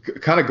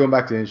kind of going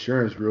back to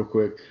insurance real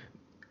quick?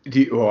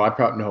 I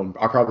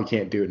probably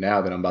can't do it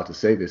now that I'm about to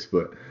say this,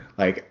 but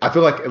like, I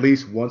feel like at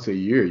least once a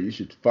year you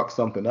should fuck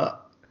something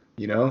up.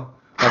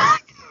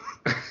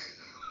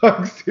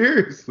 Like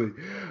seriously,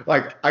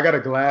 like I got a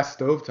glass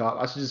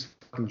stovetop. I should just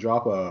fucking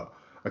drop a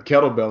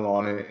kettlebell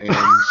on it and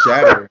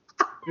shatter.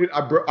 Dude,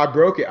 I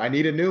broke it. I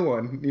need a new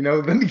one.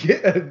 Then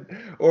get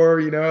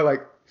or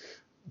like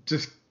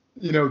just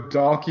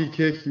donkey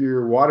kick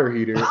your water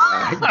heater.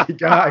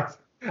 Guys,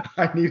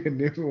 I need a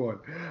new one.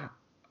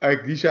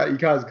 Like you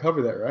guys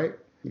cover that, right?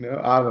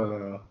 I don't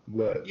know,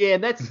 but Yeah,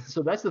 and that's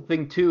the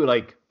thing too.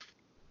 Like,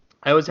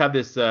 I always have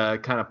this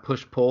kind of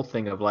push pull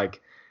thing of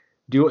like,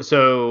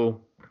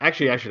 so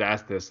actually I should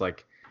ask this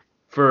like,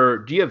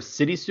 do you have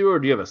city sewer or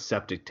do you have a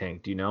septic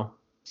tank? Do you know?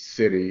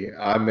 city.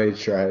 I made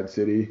sure I had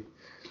city.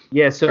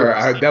 Yeah,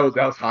 Or that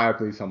was high up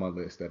at least on my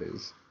list. That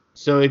is.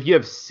 so if you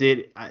have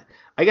city,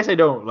 I guess I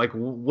don't like.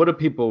 What do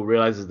people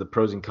realize is the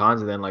pros and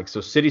cons, and then like,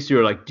 so city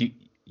sewer, like,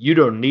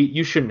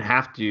 you shouldn't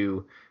have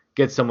to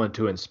get someone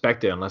to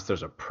inspect it unless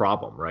there's a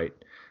problem, right?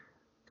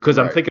 Because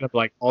I'm Right. thinking of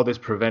like all this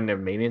preventive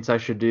maintenance I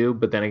should do,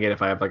 but then again,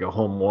 if I have like a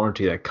home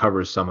warranty that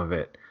covers some of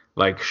it,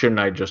 like, shouldn't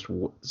I just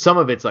some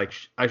of it's like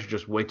I should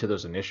just wait till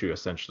there's an issue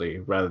essentially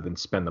rather than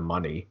spend the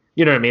money.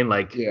 You know what I mean?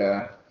 Like,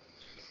 Yeah.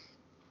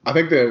 I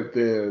think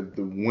the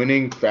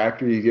winning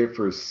factor you get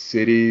for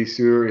city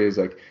sewer is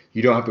like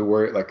you don't have to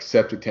worry like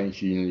septic tanks.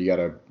 You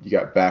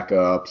got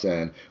backups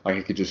and like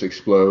it could just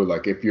explode.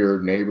 Like if your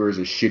neighbor is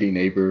a shitty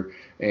neighbor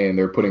and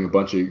they're putting a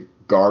bunch of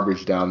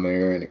garbage down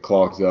there and it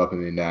clogs up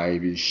and then now you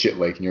have a shit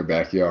lake in your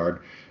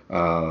backyard.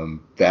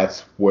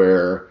 That's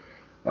where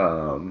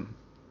having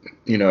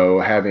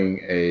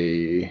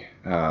a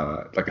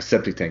like a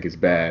septic tank is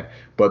bad.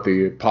 But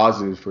the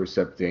positive for a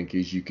septic tank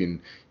is you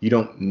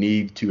don't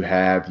need to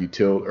have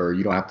or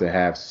you don't have to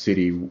have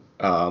city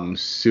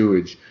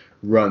sewage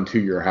run to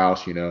your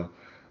house. That's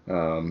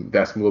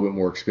a little bit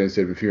more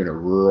expensive if you're in a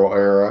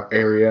rural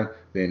area.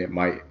 Then it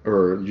might,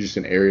 or just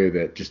an area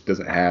that just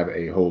doesn't have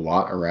a whole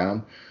lot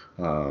around.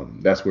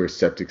 That's where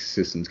septic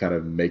systems kind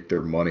of make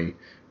their money.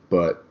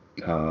 But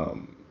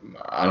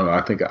I don't know.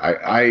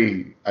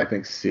 I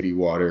think city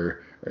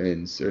water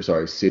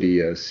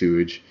city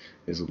sewage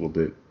is a little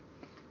bit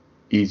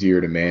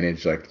easier to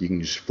manage. Like you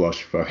can just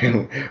flush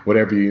fucking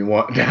whatever you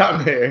want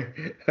down there.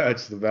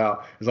 Just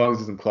about as long as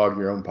it doesn't clog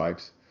your own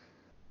pipes.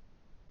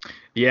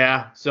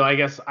 yeah. So I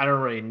guess I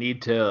don't really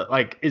need to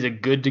like. Is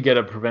it good to get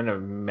a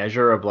preventive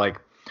measure of like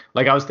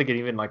I was thinking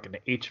even like an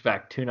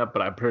HVAC tune-up,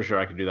 but I'm pretty sure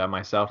I could do that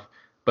myself.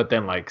 But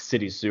then like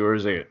city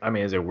sewers, I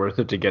mean, is it worth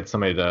it to get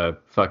somebody to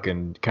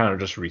fucking kind of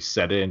just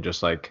reset it and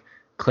just like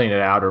clean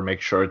it out or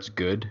make sure it's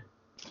good?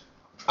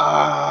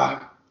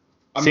 I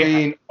See,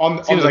 mean,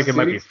 on Seems the like it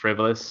might city, be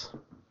frivolous.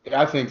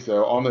 I think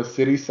so. On the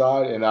city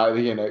side, and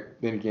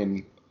then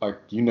again,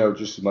 like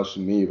just as much as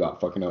me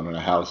about fucking owning a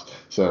house,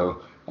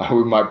 so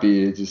we might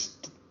be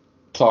just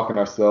talking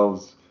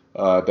ourselves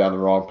down the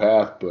wrong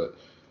path. But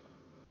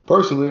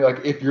personally,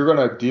 like if you're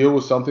gonna deal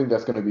with something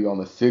that's gonna be on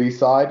the city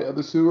side of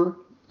the sewer,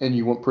 and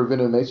you want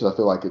preventive maintenance, I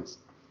feel like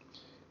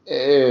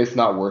it's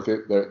not worth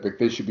it.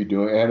 They should be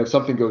doing it. And if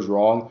something goes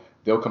wrong,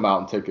 they'll come out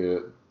and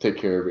take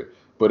care of it.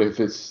 But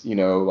if it's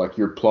like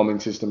your plumbing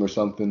system or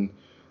something,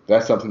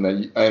 that's something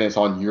and it's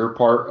on your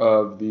part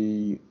of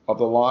the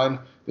line,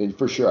 then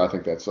for sure I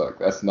think that's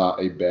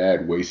not a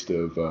bad waste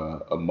of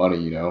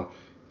money,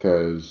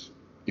 because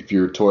if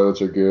your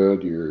toilets are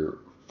good, your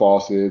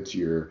faucets,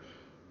 your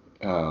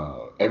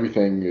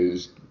everything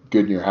is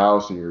good in your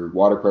house and your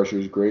water pressure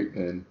is great,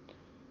 then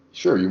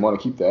sure, you want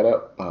to keep that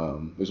up.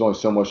 There's only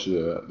so much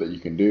that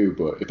you can do,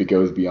 but if it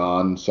goes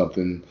beyond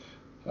something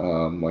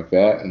like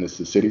that, and it's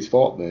the city's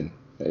fault, then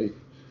hey,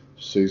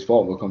 it's the city's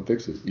fault. We'll come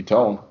fix it. You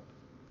tell them.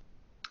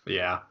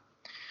 Yeah,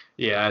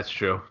 yeah, that's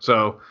true.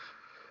 So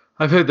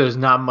I feel like there's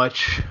not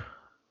much.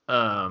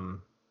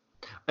 Um,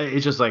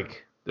 it's just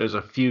like there's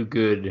a few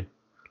good.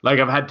 Like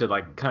I've had to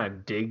like kind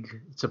of dig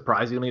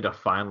surprisingly to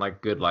find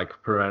like good like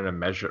preventive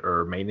measure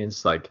or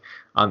maintenance like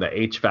on the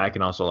HVAC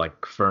and also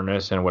like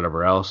furnace and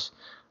whatever else.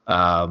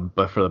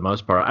 But for the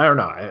most part, I don't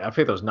know. I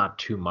think there's not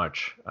too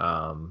much.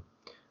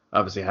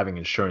 Obviously having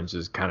insurance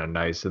is kind of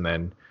nice, and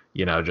then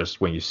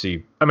just when you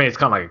see, I mean, it's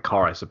kind of like a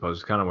car, I suppose.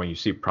 It's kind of when you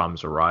see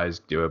problems arise,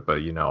 do it,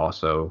 but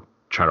also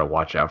try to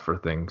watch out for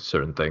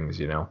certain things.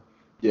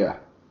 Yeah,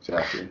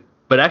 exactly.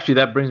 But actually,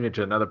 that brings me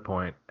to another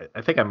point.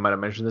 I think I might have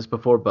mentioned this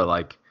before, but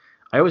like,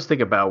 I always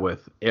think about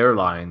with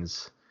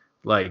airlines,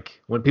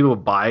 like when people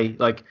buy,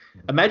 like,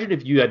 imagine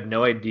if you had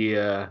no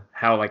idea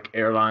how like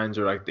airlines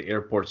or like the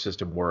airport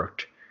system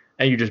worked,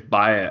 and you just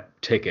buy a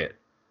ticket.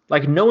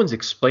 Like no one's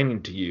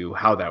explaining to you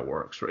how that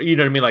works, right? You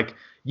know what I mean? Like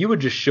you would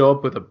just show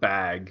up with a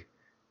bag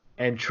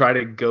and try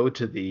to go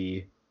to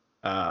the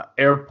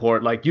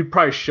airport. Like you'd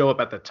probably show up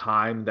at the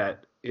time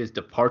that is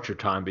departure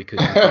time because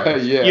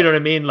Yeah. you know what I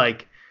mean?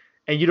 Like,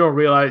 and you don't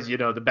realize,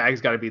 the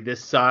bag's got to be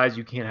this size.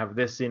 You can't have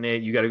this in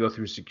it. You got to go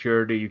through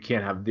security. You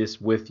can't have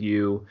this with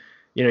you.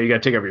 You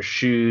got to take off your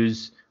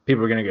shoes.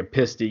 People are going to get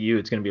pissed at you.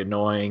 It's going to be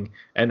annoying.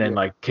 And then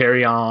like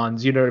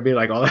carry-ons, you know what I mean?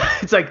 Like all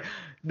that. It's like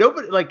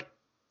nobody, like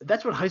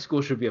that's what high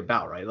school should be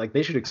about, right? Like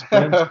they should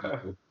explain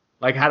to you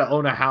like how to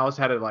own a house,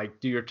 how to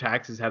like do your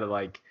taxes, how to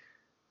like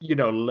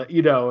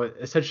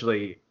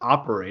essentially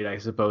operate, I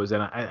suppose.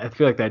 And I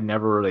feel like that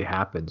never really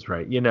happens,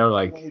 right?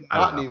 Like, Well, I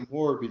don't not know.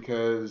 anymore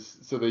because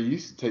so they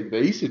used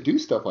to do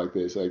stuff like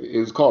this. Like it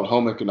was called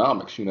home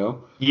economics, Yeah,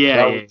 That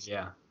yeah, was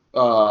yeah.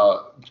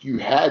 you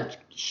had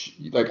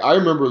like I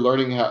remember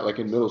learning how like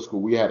in middle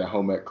school we had a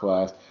home ec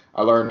class.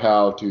 I learned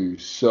how to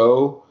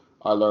sew.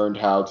 I learned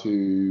how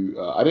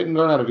to I didn't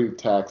learn how to do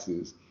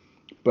taxes,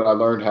 but I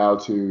learned how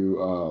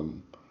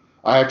to.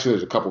 I actually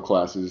there's a couple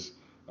classes.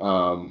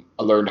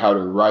 I learned how to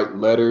write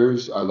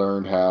letters. I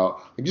learned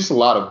how like just a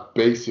lot of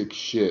basic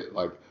shit,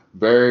 like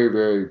very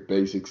very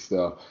basic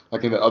stuff.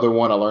 Like in the other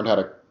one, I learned how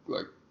to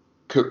like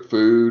cook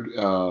food.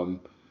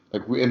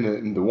 Like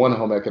in the one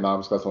home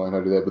economics class, I learned how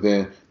to do that. But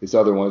then this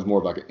other one is more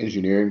of like an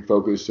engineering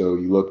focus. So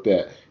you looked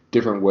at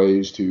different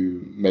ways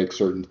to make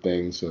certain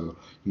things. So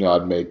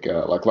I'd make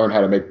like learn how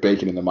to make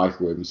bacon in the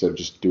microwave instead of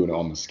just doing it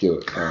on the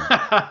skillet.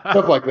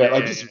 Stuff like that, Yeah,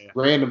 like yeah, just yeah,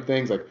 random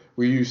things. Like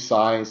we use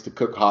science to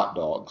cook hot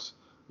dogs,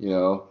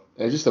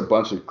 and just a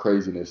bunch of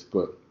craziness.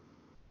 But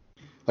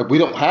like we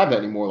don't have that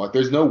anymore. Like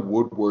there's no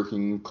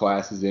woodworking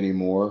classes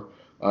anymore.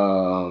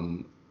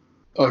 Um,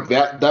 like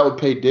that would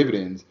pay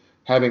dividends.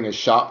 Having a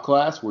shop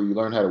class where you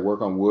learn how to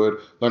work on wood,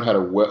 learn how to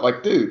weld.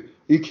 Like, dude,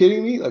 are you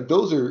kidding me? Like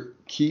those are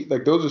key.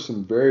 Like those are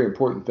some very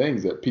important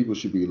things that people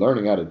should be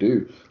learning how to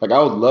do. Like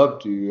I would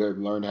love to have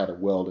learned how to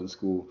weld in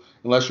school.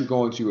 Unless you're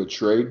going to a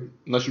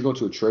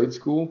trade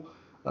school,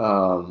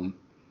 um,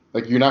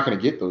 like you're not going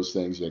to get those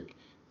things.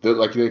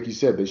 Like you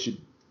said,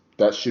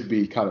 that should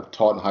be kind of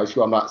taught in high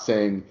school. I'm not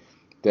saying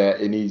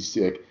that it needs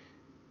to, like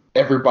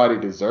everybody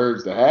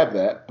deserves to have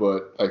that,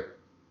 but like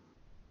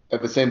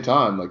at the same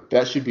time, like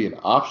that should be an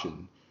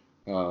option.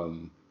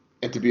 Um,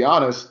 and to be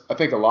honest, I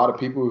think a lot of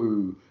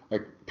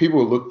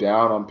people look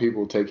down on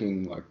people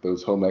taking like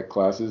those home ec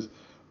classes,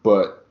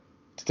 but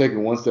to take it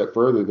one step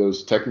further,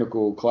 those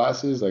technical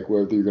classes, like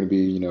whether you're going to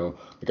be,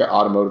 like an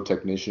automotive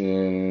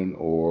technician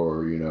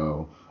or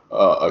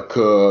a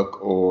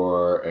cook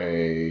or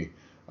a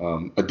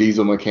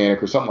diesel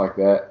mechanic or something like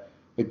that.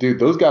 Like, dude,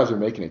 those guys are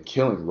making a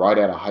killing right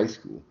out of high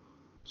school.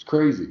 It's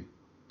crazy.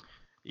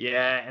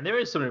 yeah. And there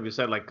is somebody who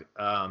said like,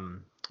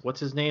 what's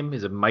his name?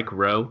 Is it Mike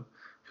Rowe,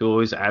 who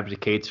always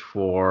advocates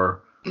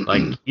for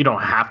like you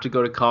don't have to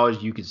go to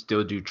college, you could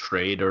still do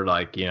trade or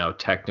like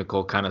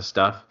technical kind of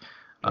stuff.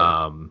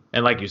 Right.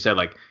 And like you said,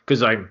 like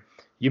because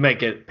you might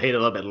get paid a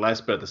little bit less,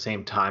 but at the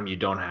same time you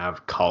don't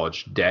have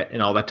college debt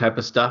and all that type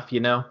of stuff.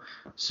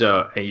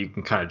 So and you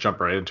can kind of jump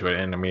right into it.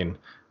 And I mean,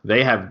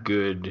 they have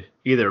good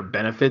either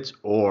benefits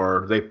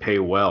or they pay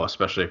well,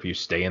 especially if you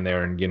stay in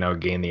there and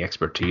gain the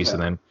expertise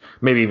and Yeah. then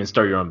maybe even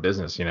start your own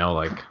business.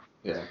 Like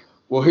Yeah.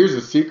 Well, here's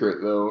the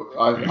secret, though.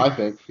 I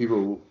think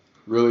people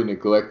really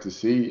neglect to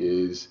see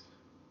is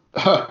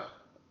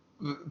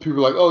people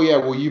are like, oh yeah,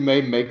 well you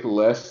may make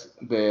less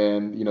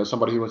than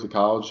somebody who went to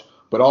college,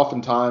 but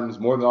oftentimes,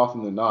 more than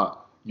often than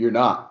not, you're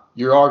not.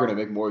 You are going to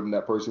make more than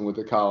that person went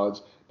to college.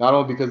 Not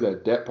only because of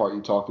that debt part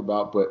you talked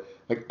about, but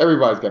like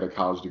everybody's got a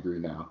college degree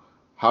now.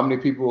 How many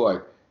people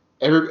like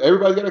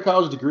everybody's got a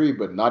college degree,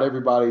 but not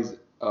everybody's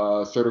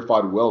a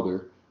certified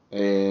welder,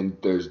 and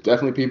there's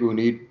definitely people who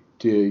need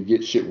to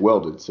get shit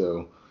welded.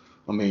 So,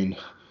 I mean,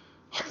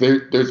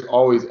 there's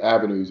always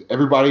avenues.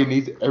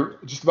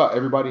 Just about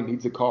everybody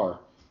needs a car.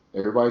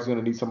 Everybody's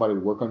gonna need somebody to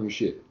work on your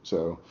shit.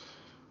 So,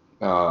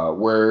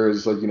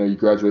 whereas like you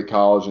graduate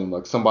college and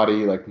like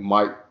somebody like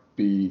might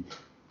be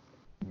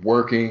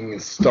working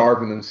and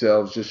starving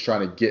themselves just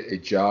trying to get a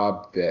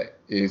job that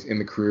is in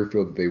the career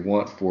field that they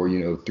want for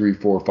 3,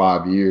 4,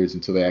 5 years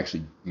until they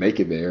actually make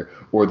it there,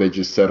 or they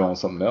just settle on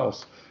something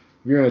else.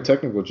 If you're in a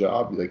technical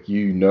job, like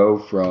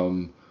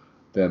from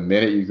the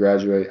minute you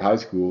graduate high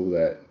school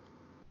that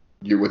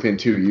you're within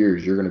 2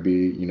 years you're going to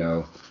be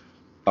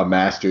a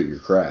master at your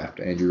craft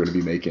and you're going to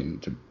be making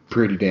some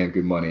pretty damn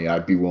good money.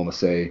 I'd be willing to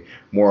say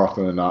more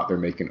often than not they're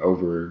making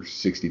over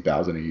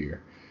 60,000 a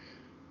year.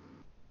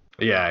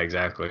 yeah,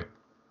 exactly.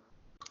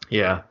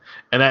 Yeah,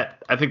 and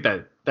I think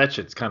that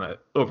shit's kind of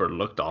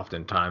overlooked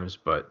oftentimes,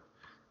 but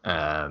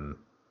um,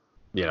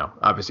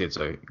 obviously it's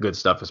a good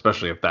stuff,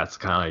 especially if that's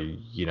kind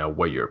of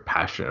what you're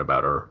passionate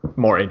about or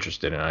more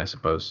interested in, I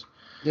suppose.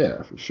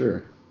 Yeah, for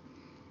sure.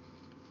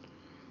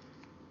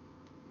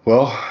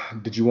 Well,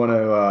 did you want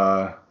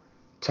to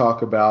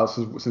talk about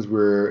since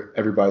we're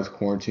everybody's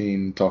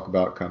quarantined, talk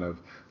about kind of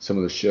some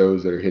of the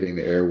shows that are hitting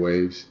the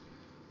airwaves,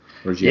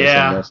 or did you have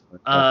something Yeah, else to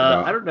talk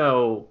I about? don't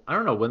know. I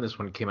don't know when this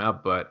one came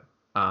out, but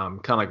kind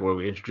of like what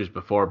we introduced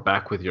before,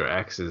 Back with Your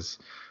Exes.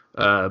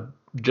 Uh,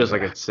 just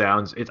like Yeah. it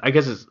sounds. I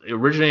guess it's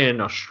originated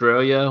in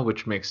Australia,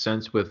 which makes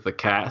sense with the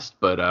cast,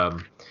 but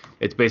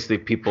it's basically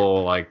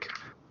people like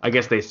I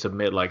guess they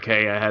submit like,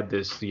 hey, I had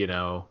this,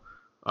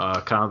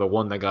 kind of the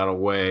one that got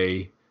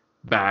away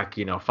back,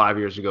 5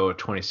 years ago or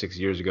 26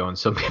 years ago in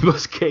some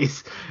people's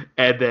case.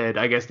 And then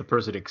I guess the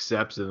person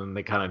accepts and then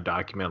they kind of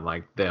document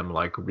like them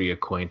like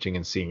reacquainting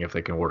and seeing if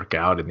they can work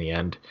out in the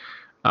end.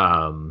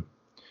 Um,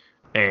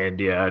 and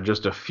yeah,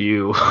 just a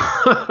few.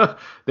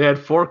 They had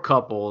four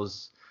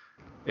couples.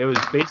 It was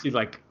basically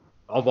like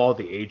of all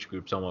the age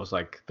groups, almost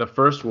like the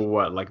first were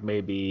what, like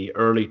maybe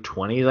early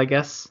 20s, I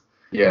guess.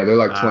 Yeah, they're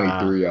like Uh,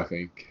 23, I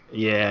think.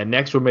 yeah,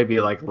 next were maybe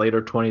like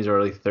later 20s,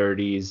 early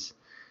 30s.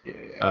 Yeah,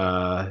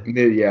 Uh,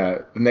 yeah.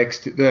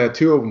 The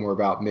two of them were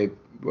about mid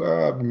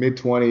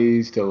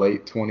 20s to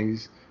late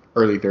 20s,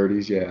 early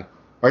 30s. Yeah,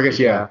 or I guess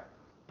yeah,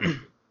 yeah,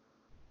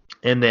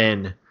 and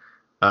then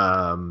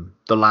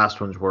the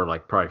last ones were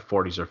like probably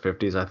 40s or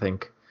 50s, I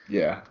think.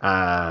 yeah.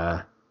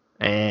 Uh,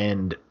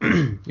 and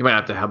you might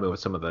have to help me with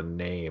some of the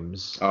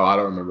names. Oh, I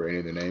don't remember any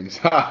of the names.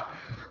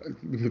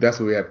 That's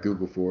what we have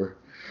Google for.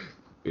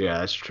 Yeah,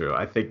 that's true.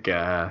 I think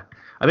the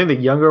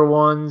younger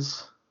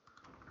ones.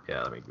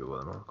 Yeah, let me Google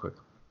them real quick.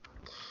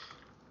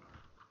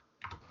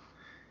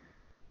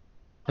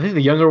 I think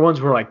the younger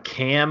ones were like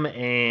Cam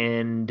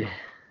and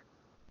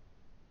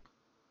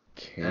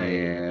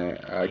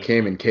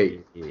Cam and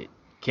Kate.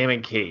 Cam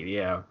and Kate,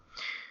 yeah.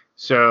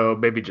 So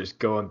maybe just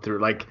going through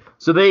like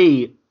so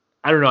they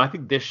I don't know, I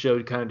think this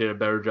show kind of did a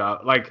better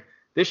job. Like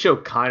this show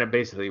kind of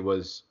basically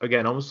was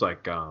again almost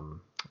like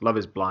Love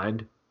is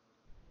Blind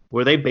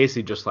where they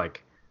basically just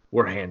like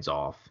were hands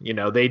off. You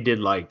know, they did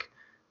like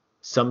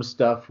some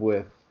stuff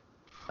with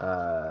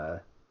uh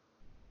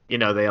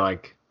they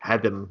like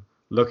had them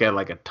look at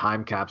like a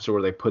time capsule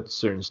where they put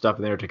certain stuff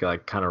in there to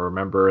like kind of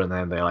remember, and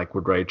then they like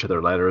would write each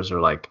other letters or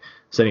like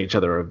send each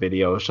other a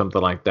video or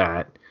something like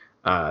that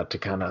to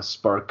kind of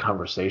spark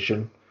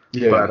conversation.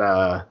 But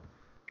Yeah.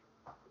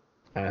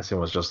 Addison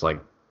was just like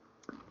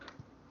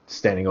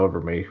standing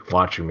over me,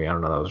 watching me. I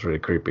don't know, that was really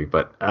creepy,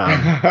 but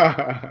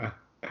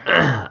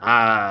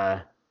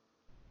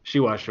she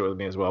watched it with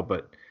me as well.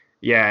 But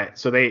yeah,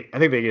 so I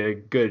think they did a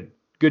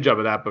good job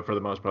of that, but for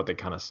the most part they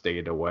kind of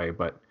stayed away.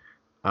 But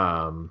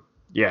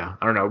yeah,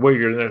 I don't know. What are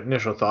your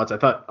initial thoughts? I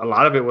thought a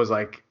lot of it was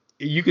like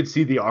you could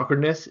see the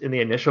awkwardness in the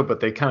initial, but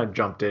they kind of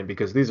jumped in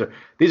because these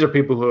are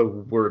people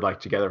who were like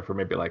together for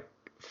maybe like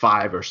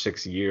 5 or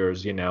 6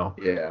 years,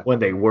 Yeah. when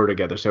they were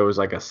together. So it was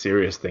like a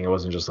serious thing. It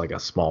wasn't just like a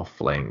small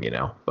fling.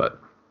 But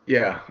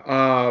Yeah.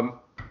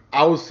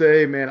 I would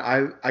say, man,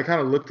 I kind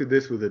of looked at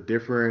this through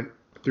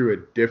a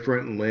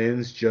different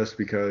lens just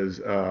because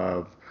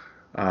of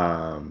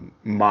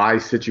my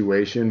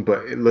situation,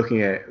 but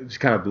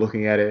kind of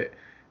looking at it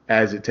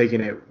as it taking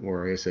it,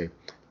 or I say,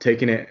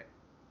 taking it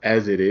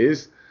as it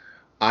is.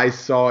 I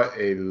saw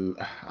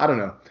I don't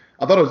know.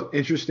 I thought it was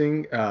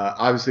interesting.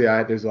 Obviously,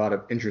 there's a lot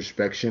of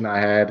introspection I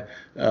had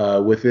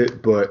with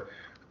it, but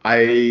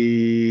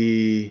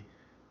I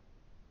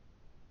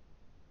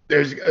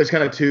there's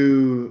kind of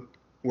two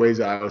ways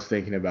I was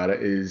thinking about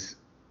it. Is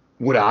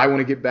would I want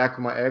to get back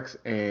with my ex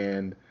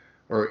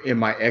or in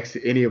my ex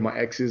any of my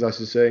exes I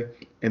should say,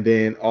 and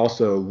then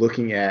also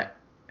looking at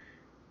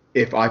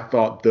if I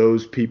thought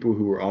those people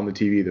who were on the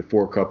TV, the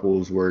four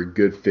couples, were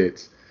good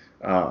fits.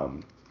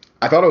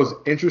 I thought it was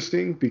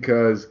interesting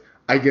because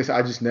I guess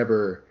I just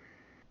never.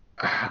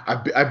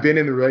 I've been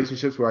in the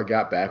relationships where I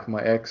got back with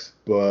my ex,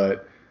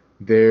 but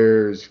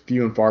there's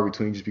few and far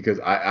between just because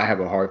I have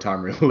a hard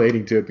time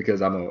relating to it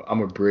because I'm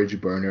a bridge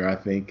burner. I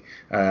think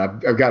I've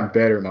gotten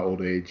better in my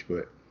old age,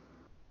 but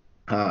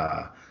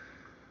uh,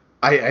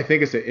 I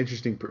think it's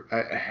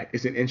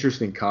an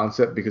interesting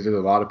concept because there's a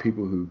lot of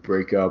people who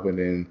break up and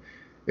then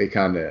they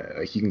kind of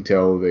like you can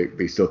tell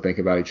they still think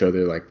about each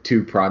other. Like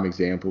two prime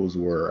examples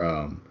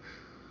were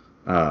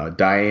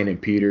Diane and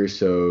Peter.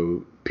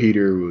 So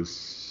Peter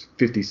was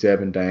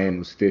 57, Diane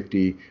was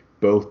 50,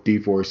 both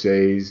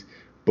divorcees,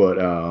 but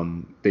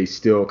they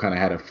still kind of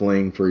had a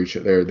fling for each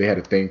other. They had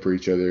a thing for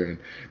each other, and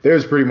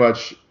there's pretty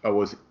much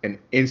was an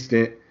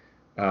instant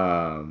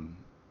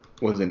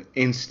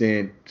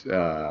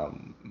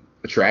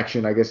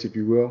attraction, I guess, if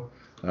you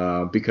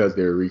will, because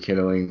they're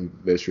rekindling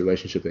this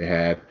relationship they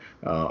had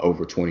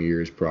over 20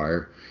 years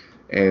prior.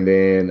 And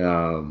then,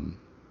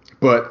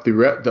 but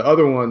the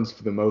other ones,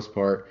 for the most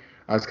part,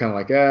 I was kind of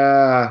like,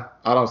 I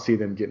don't see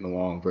them getting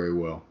along very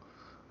well.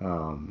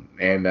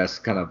 And that's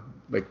kind of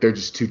like they're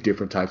just two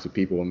different types of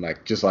people. And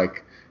like just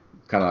like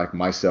kind of like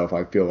myself,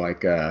 I feel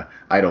like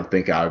I don't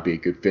think I would be a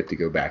good fit to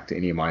go back to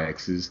any of my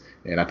exes.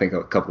 And I think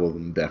a couple of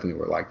them definitely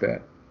were like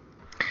that.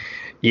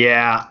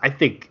 yeah, I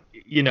think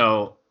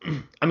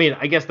I mean,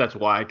 I guess that's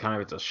why kind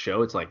of it's a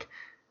show. It's like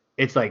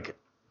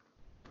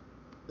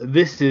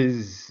this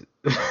is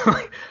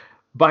like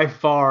by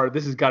far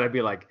this has got to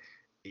be like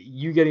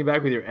you getting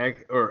back with your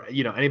ex or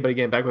anybody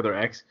getting back with their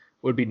ex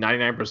would be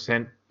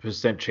 99%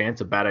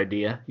 chance a bad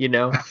idea.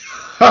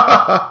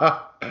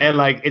 And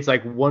like it's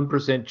like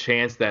 1%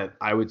 chance that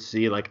I would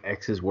see like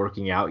exes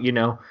working out.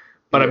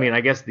 But I Yeah. mean,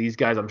 I guess these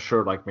guys, I'm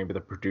sure like maybe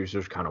the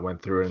producers kind of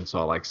went through it and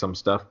saw like some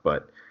stuff,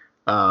 but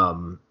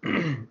um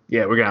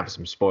yeah, we're gonna have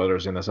some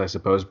spoilers in this, I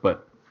suppose,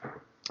 but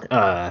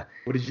uh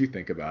What did you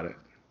think about it?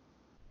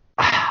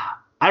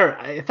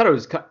 I thought it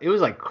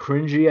was like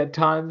cringy at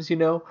times,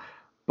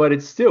 but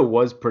it still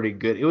was pretty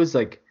good. It was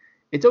like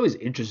it's always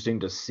interesting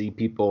to see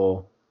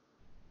people,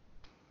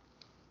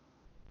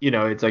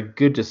 it's like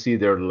good to see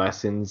their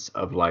lessons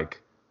of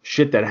like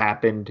shit that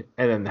happened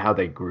and then how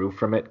they grew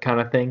from it kind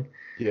of thing.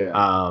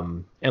 Yeah.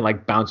 And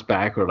like bounce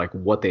back or like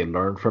what they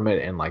learned from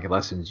it and like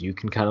lessons you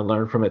can kind of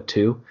learn from it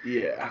too.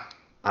 Yeah.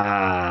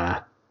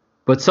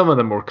 But some of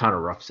them were kind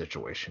of rough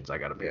situations, I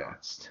gotta be Yeah.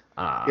 honest.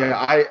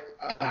 Yeah.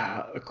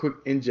 A quick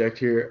inject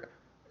here.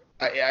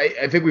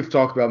 I think we've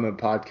talked about in the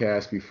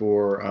podcast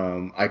before.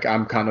 Like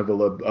I'm kind of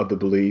the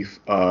belief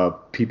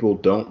people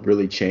don't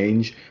really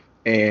change,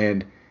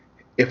 and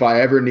if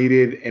I ever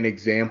needed an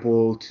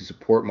example to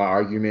support my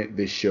argument,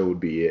 this show would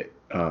be it.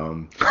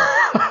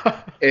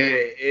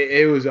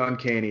 It was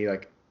uncanny.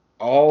 Like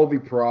all the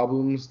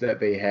problems that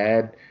they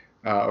had,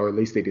 or at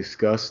least they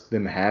discussed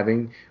them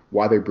having,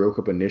 why they broke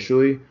up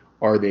initially,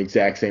 are the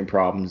exact same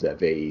problems that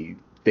they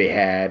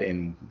had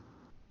in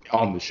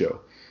on the show.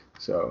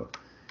 So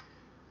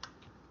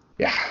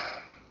yeah,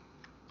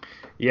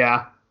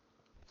 Yeah.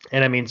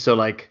 And I mean, so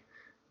like,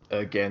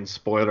 again,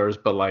 spoilers,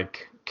 but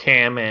like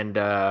Cam and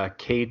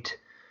Kate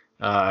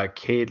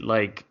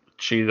like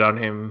cheated on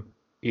him,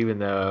 even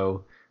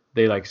though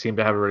they like seemed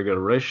to have a really good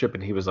relationship,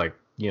 and he was like,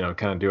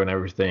 kind of doing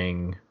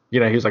everything. He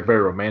was like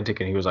very romantic,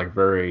 and he was like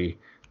very,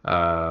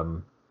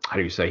 how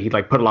do you say? He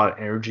like put a lot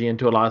of.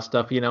 Into a lot of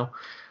stuff. That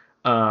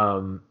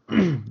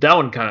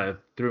one kind of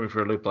threw me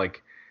for a loop.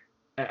 Like,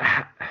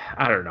 I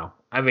don't know.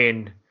 I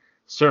mean,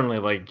 certainly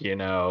like,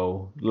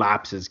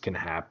 lapses can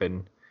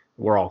happen.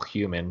 We're all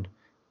human,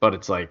 but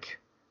it's like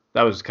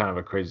that was kind of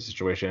a crazy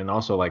situation. And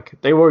also like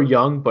they were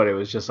young, but it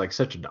was just like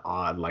such an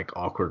odd, like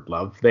awkward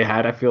love they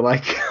had, I feel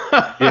like.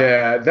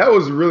 yeah, that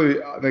was really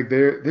like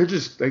they're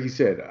just like you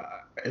said,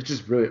 it's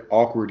just really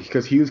awkward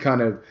because he was kind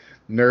of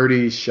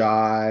nerdy,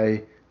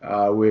 shy,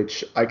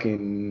 which I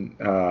can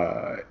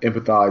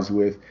empathize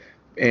with,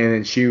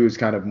 and she was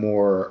kind of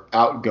more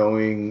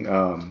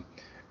outgoing,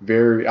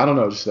 very I don't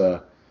know, just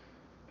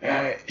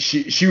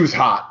she was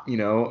hot,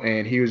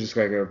 and he was just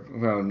like a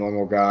kind of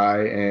normal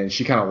guy, and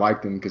she kind of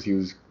liked him because he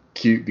was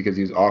cute because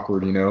he was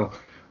awkward.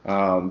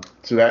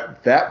 So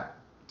that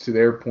to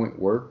their point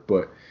worked,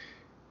 but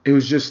it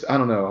was just I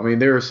don't know. I mean,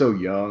 they were so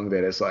young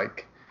that it's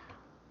like,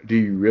 do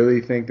you really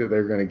think that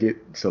they're gonna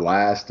get to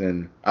last?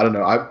 And I don't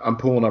know. I'm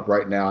pulling up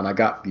right now, and I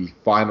got the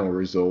final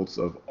results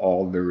of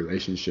all their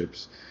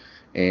relationships,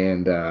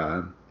 and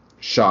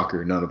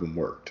shocker, none of them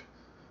worked.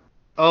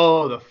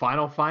 Oh, the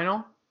final?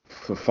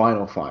 The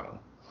final.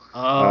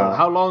 Oh,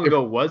 how long If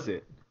ago was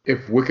it?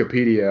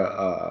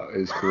 Wikipedia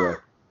is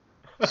correct.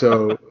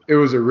 So it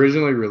was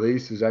originally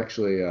released. It was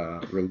actually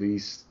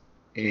released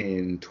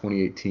in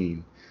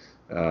 2018.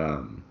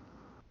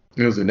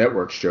 It was a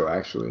network show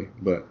actually,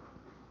 but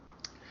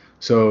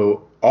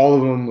so all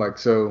of them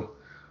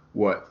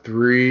what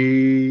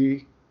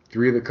three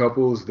of the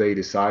couples they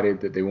decided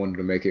that they wanted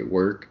to make it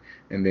work,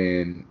 and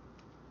then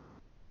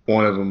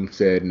one of them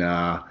said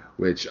nah,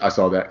 which I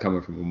saw that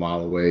coming from a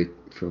mile away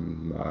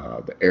from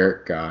the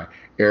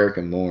Eric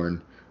and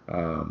Lauren.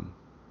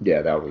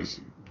 Yeah, that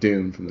was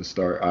doomed from the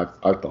start.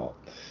 I thought,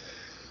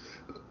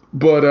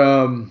 but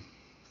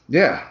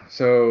yeah.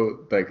 So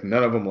like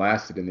none of them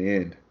lasted in the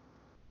end.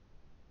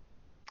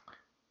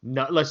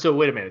 No, so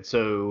wait a minute.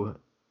 So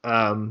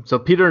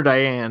Peter and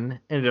Diane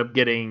ended up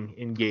getting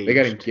They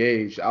got engaged.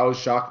 engaged. I was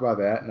shocked by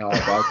that, and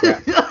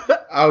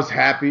I was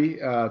happy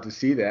to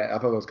see that. I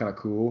thought that was kind of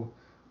cool.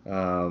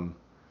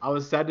 I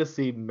was sad to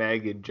see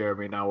Meg and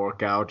Jeremy not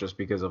work out just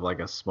because of like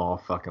a small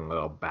fucking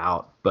little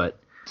bout. But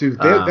Dude,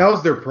 that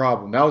was their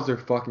problem. That was their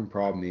fucking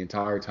problem the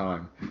entire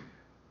time.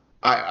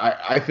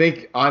 I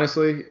think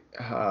honestly,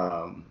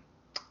 I'm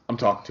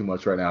talking too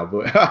much right now,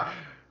 but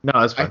no,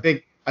 that's I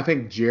fine.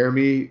 think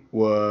Jeremy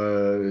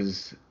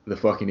was the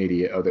fucking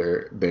idiot of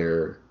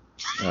their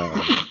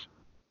um,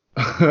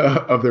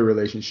 of their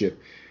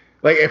relationship.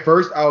 Like at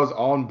first, I was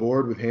on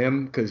board with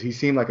him because he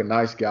seemed like a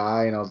nice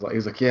guy, and he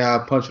was like, yeah,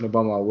 I'm punching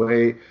above my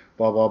weight,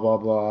 blah blah blah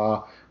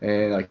blah,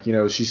 and like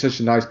she's such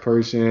a nice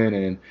person,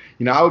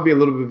 and I would be a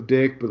little bit of a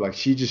dick, but like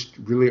she just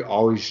really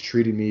always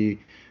treated me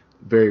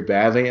very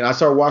badly, and I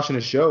started watching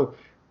the show,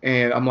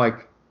 and I'm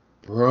like,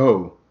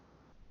 bro,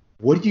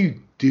 what are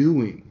you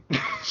doing?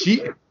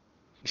 She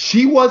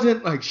she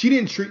wasn't like she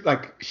didn't treat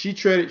like she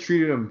treated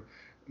him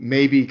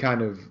maybe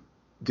kind of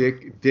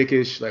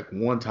dickish like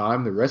one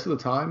time. The rest of the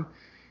time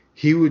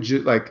he would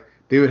just like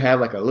they would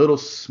have like a little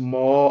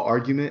small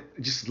argument,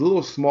 just a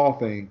little small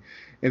thing,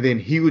 and then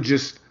he would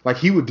just like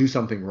he would do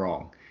something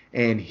wrong,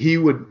 and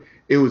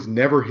it was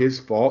never his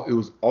fault. It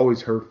was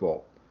always her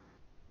fault.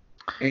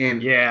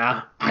 And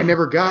Yeah. I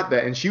never got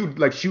that. And she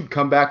would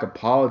come back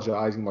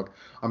apologizing like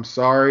I'm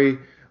sorry,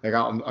 like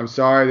I'm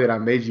sorry that I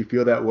made you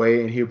feel that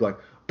way, and he would be like,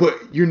 but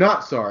you're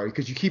not sorry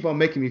because you keep on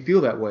making me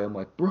feel that way. I'm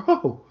like,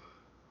 bro,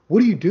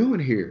 what are you doing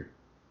here?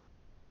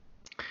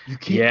 You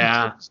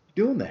Yeah. can't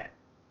be doing that.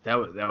 That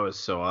was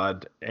so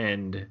odd.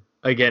 And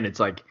again,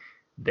 it's like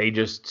they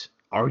just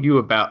argue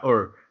about,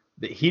 or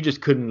he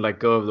just couldn't let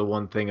go of the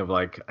one thing of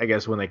like, I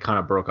guess when they kind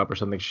of broke up or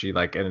something, she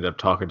like ended up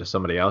talking to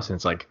somebody else, and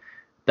it's like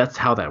that's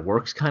how that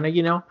works, kind of.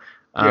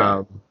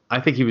 Yeah. I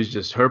think he was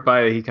just hurt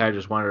by it. He kind of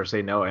just wanted her to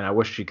say no, and I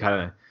wish she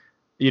kind of,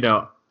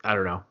 I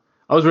don't know.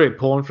 I was really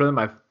pulling for them.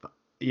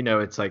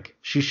 it's like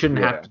she shouldn't have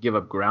Yeah, to give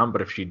up ground,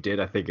 but if she did,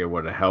 I think it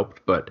would have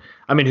helped. But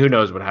I mean, who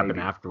knows what happened maybe.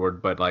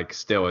 afterward? But like,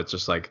 still, it's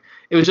just like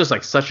it was just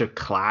like such a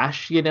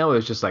clash. It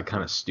was just like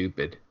kind of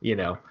stupid.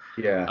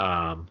 Yeah,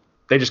 Um,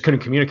 they just couldn't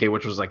communicate,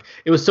 which was like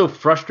it was so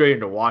frustrating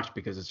to watch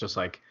because it's just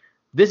like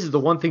this is the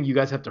one thing you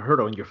guys have to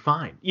hurdle and you're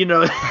fine.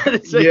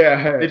 It's like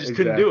yeah, they just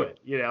couldn't do exactly. it.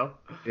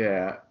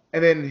 Yeah,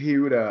 and then he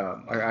would.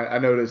 I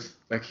noticed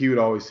like he would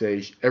always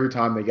say every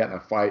time they got in a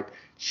fight,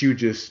 she would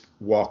just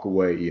walk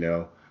away.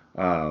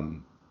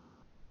 Um,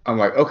 I'm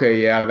like,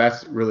 okay, yeah,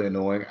 that's really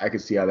annoying. I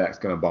could see how that's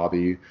gonna bother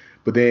you.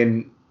 But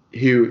then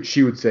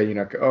she would say,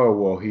 like, oh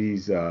well, he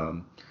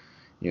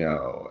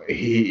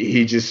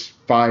just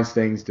finds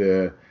things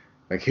to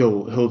like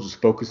he'll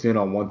just focus in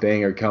on one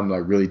thing or become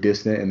like really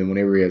distant, and then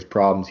whenever he has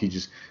problems, he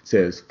just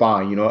says,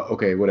 fine, you know what,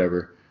 okay,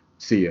 whatever,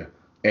 see ya.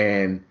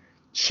 And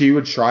she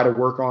would try to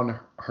work on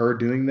her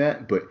doing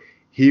that, but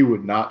he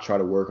would not try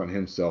to work on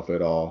himself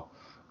at all.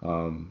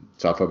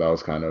 So I thought that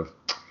was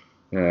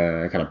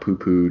I kind of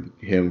poo-pooed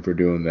him for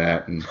doing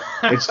that, and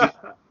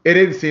it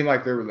didn't seem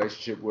like their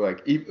relationship was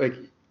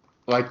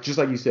like just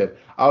like you said.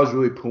 I was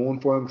really pulling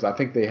for them because I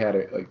think they had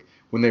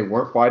when they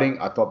weren't fighting,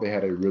 I thought they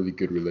had a really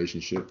good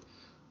relationship.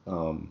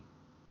 Um,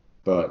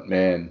 but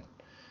man,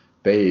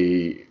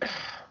 they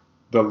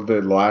the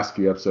last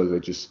few episodes they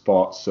just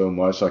fought so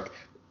much. Like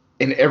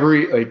in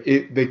every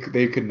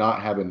they could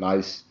not have a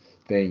nice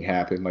thing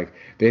happen. Like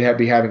they'd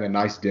be having a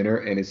nice dinner,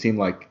 and it seemed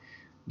like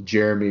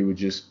Jeremy would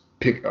just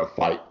pick a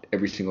fight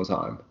every single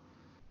time.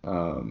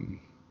 Um,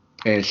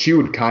 and she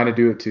would kind of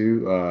do it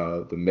too,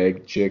 the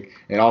Meg chick.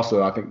 And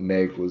also, I think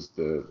Meg was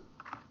the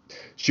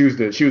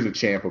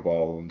champ of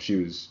all of them.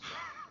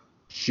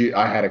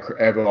 I had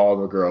of all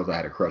the girls, I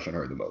had a crush on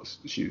her the most.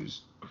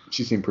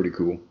 She seemed pretty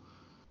cool.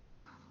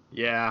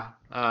 Yeah.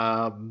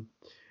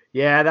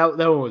 Yeah, that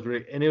one was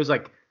really, and it was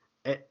like,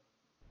 eh,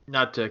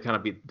 not to kind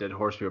of beat the dead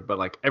horse here, but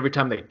like every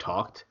time they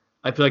talked,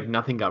 I feel like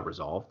nothing got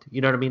resolved.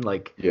 You know what I mean?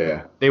 Like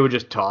Yeah, they would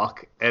just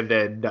talk, and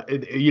then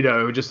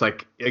it would just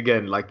like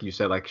again, like you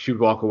said, like she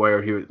would walk away,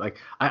 or he would like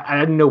I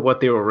didn't know what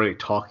they were really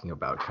talking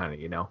about, kind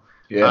of.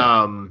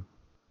 yeah. Um,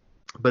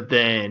 but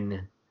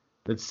then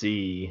let's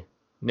see,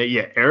 no,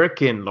 yeah,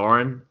 Eric and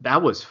Lauren,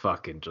 that was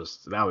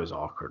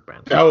awkward,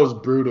 man. That was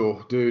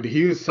brutal, dude.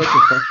 He was such a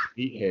fucking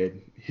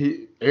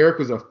meathead. Eric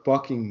was a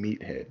fucking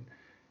meathead,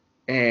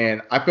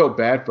 and I felt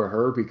bad for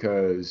her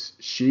because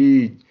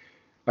she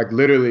like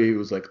literally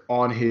was like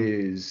on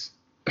his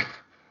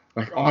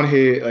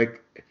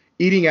like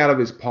eating out of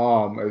his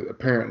palm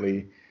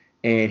apparently,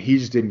 and he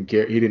just didn't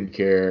care. He didn't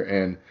care.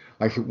 And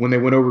like when they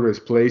went over to his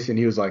place and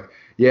he was like,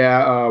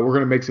 yeah, we're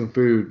gonna make some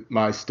food,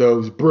 my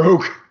stove's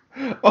broke.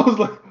 I was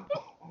like,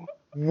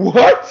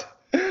 what?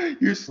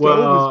 Your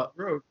stove is Well,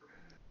 broke.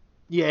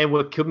 yeah, and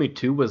what killed me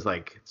too was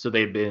like, so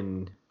they've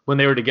been when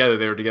they were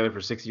together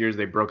for 6 years.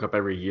 They broke up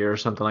every year or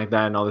something like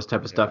that, and all this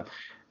type of Yeah, stuff.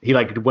 He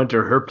like went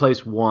to her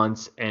place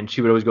once, and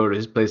she would always go to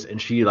his place,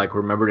 and she like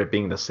remembered it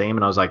being the same.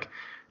 And I was like,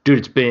 dude,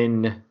 it's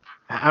been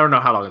I don't know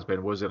how long it's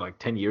been. Was it like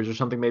 10 years or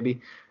something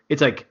maybe?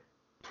 It's like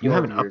you 12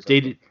 haven't years I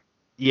updated. think.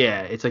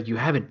 Yeah, it's like you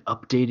haven't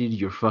updated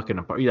your fucking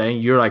apartment. Yeah,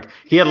 and you're like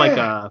Yeah,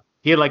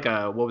 he had like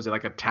a what was it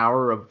like a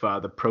tower of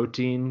the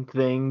protein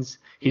things.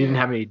 He didn't yeah.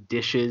 have any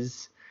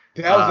dishes.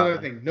 That was another Uh,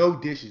 thing. No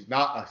dishes,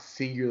 not a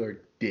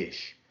singular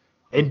dish.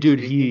 Are And you dude,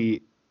 kidding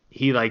me?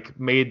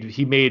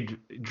 he made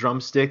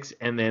drumsticks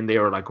and then they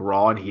were like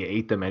raw and he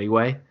ate them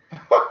anyway.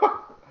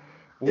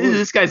 What?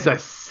 This guy's a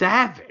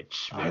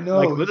savage, I man.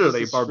 Like know. He's just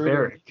literally a straight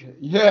up. barbaric.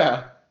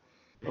 Yeah,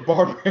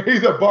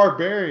 He's a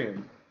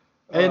barbarian.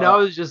 And Uh,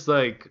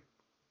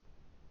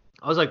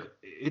 I was like,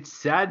 it's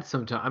sad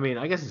sometimes. I mean,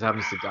 I guess it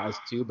happens to guys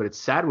too, but it's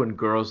sad when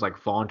girls like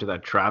fall into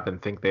that trap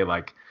and think they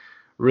like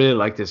really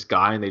like this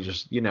guy and they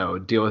just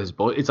deal with his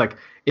bull. It's like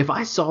if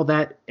I saw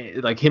that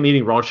like him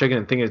eating raw chicken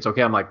and thinking it's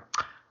okay, I'm like,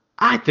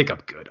 I think I'm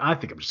good. I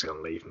think I'm just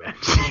gonna leave, man.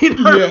 You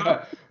know what I mean?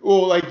 yeah.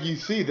 Well, like you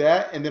see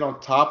that, and then on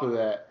top of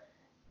that,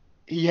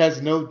 he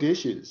has no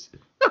dishes.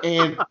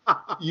 And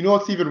you know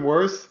what's even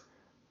worse?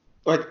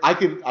 Like I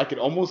could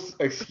almost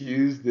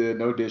excuse the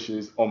no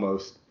dishes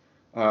almost.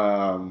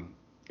 Um,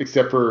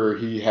 except for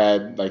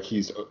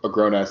he's a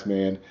grown ass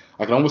man.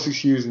 I can almost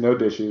excuse no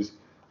dishes.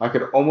 I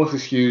could almost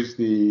excuse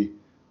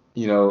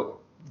you know,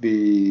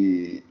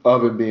 the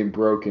oven being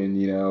broken,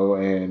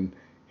 and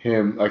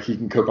him like he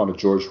can cook on a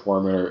George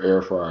Foreman or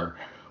air fryer.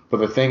 But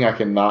the thing I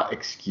cannot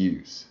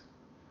excuse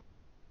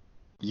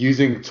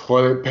using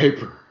toilet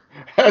paper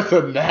as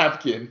a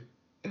napkin.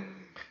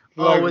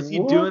 Oh, Like was he doing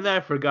what? that? I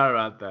forgot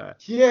about that.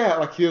 Yeah,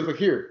 like he was like,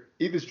 here,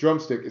 eat this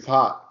drumstick. It's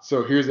hot.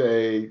 So here's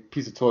a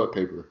piece of toilet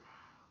paper.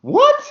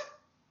 What?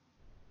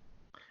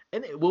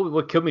 And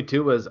what killed me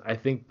too was I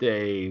think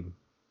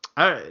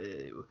I,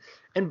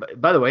 and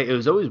by the way, it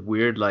was always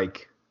weird.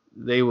 Like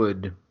they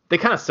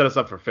kind of set us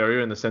up for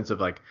failure in the sense of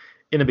like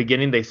in the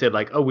beginning they said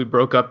like, oh, we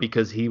broke up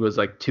because he was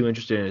like too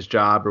interested in his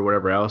job or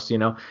whatever else.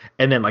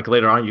 And then like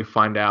later on you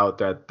find out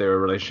that their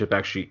relationship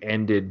actually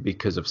ended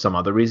because of some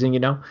other reason.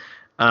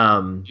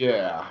 Um,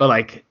 Yeah. but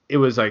like it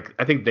was like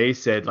I think they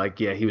said like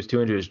yeah he was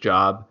too into his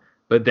job,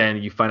 but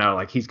then you find out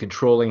like he's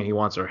controlling and he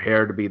wants her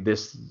hair to be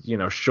this,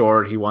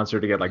 short. He wants her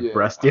to get like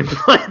breast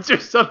implants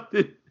or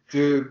something.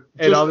 Dude,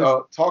 And all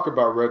just talk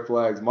about red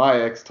flags. My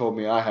ex told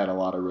me I had a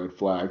lot of red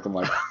flags. I'm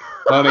like,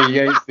 honey,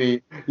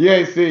 you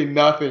ain't seen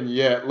nothing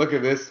yet. Look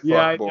at this.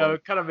 Yeah, I fuck know. boy.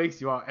 It kind of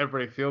makes you want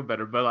everybody feel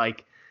better, but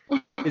like,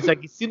 it's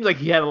like it seems like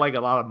he had like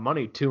a lot of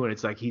money too, and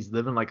it's like he's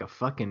living like a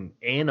fucking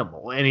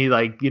animal, and he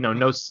like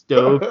no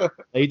stove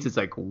plates. It's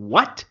like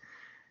what,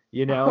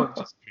 it's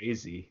just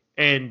crazy.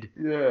 And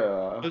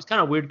Yeah. it was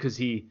kind of weird because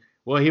he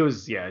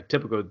was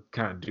typical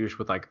kind of douche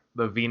with like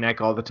the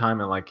V-neck all the time,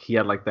 and like he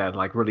had like that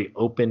like really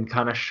open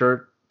kind of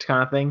shirt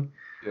kind of thing.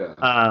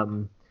 Yeah.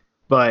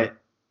 But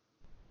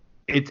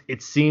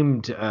it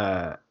seemed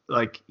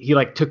like he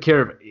like took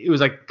care of it. Was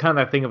like kind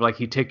of that thing of like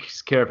he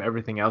takes care of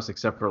everything else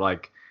except for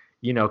like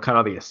kind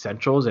of the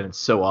essentials, and it's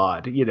so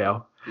odd. Yeah.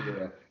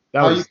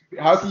 How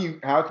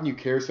can you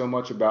care so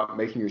much about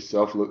making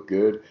yourself look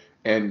good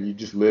and you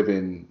just live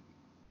in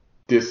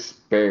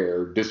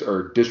despair,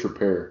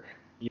 disrepair?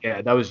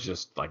 Yeah, that was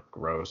just like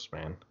gross,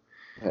 man.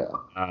 Yeah.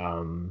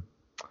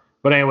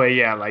 But anyway,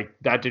 yeah, like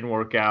that didn't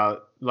work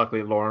out.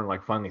 Luckily, Lauren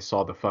like finally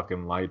saw the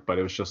fucking light, but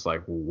it was just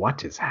like,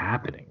 what is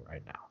happening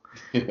right now?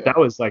 Yeah. That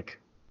was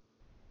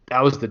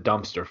the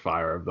dumpster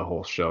fire of the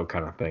whole show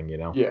kind of thing,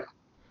 Yeah.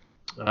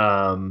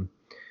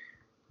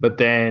 But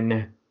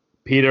then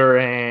Peter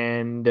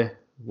and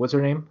what's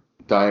her name?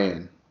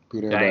 Diane.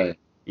 Peter and Diane.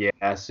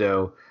 Yeah,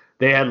 so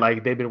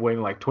they've been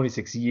waiting like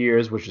 26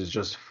 years, which is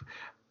just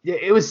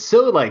it was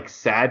so like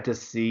sad to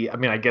see. I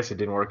mean, I guess it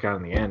didn't work out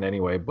in the end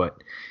anyway,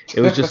 but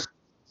it was just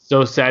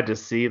so sad to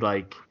see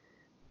like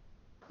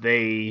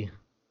they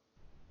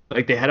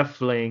had a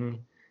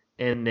fling,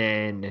 and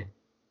then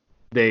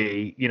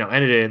they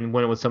ended it and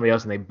went with somebody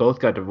else, and they both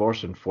got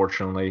divorced,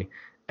 unfortunately.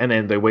 And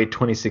then they wait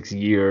 26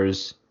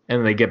 years, and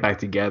then they get back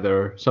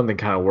together. Something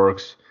kind of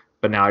works,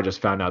 but now I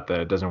just found out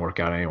that it doesn't work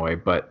out anyway.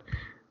 But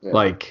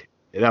like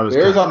that was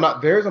I'm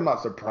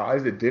not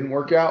surprised it didn't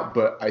work out,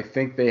 but I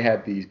think they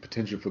had the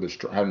potential for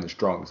having the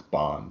strongest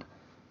bond.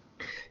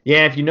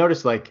 Yeah, if you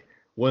notice, like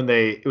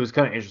it was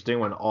kind of interesting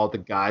when all the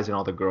guys and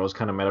all the girls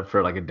kind of met up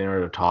for like a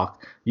dinner to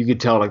talk. You could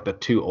tell like the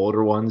two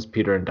older ones,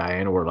 Peter and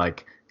Diane, were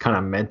like kind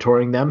of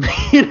mentoring them.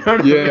 You know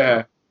what I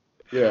mean?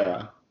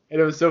 Yeah. And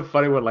it was so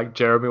funny when like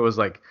Jeremy was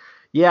like,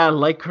 "Yeah, I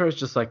like her. It's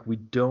just like we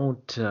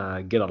don't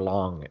get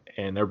along,"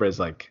 and everybody's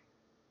like,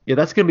 "Yeah,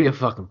 that's gonna be a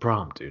fucking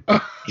problem, dude."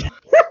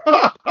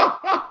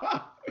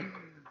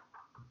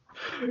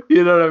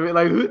 You know what I mean?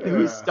 Like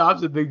who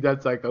stops and think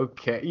that's like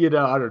okay? I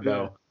don't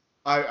know.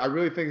 I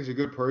really think he's a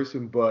good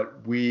person,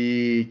 but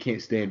we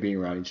can't stand being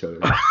around each other.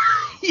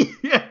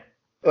 Yeah.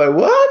 Like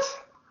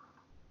what?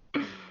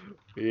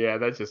 Yeah,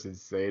 that's just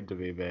insane to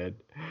me, man.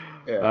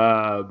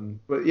 Yeah.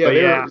 But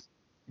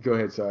go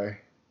ahead, sorry.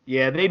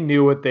 Yeah, they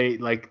knew what they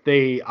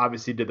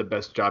obviously did the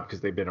best job because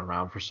they've been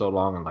around for so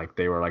long, and like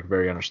they were like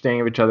very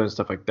understanding of each other and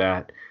stuff like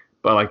that.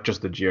 But like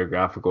just the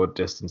geographical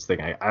distance thing,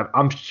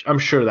 I'm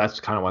sure that's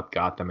kind of what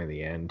got them in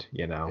the end.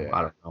 I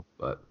don't know,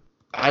 but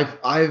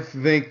I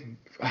think.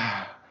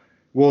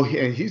 Well,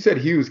 he said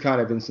he was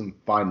kind of in some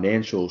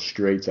financial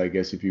straits, I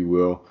guess, if you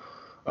will.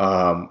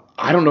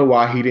 I don't know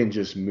why he didn't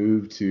just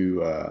move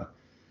to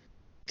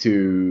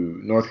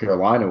North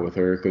Carolina with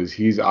her, because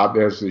he's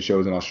obviously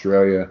shows in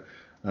Australia.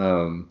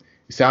 It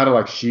sounded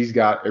like she's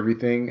got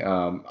everything.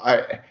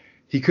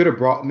 His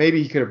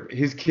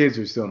kids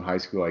are still in high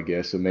school, I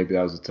guess, so maybe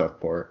that was a tough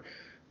part.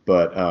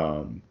 But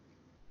I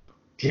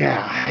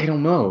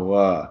don't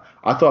know.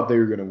 I thought they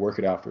were going to work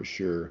it out for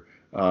sure.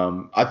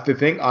 The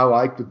thing I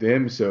liked with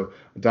them, so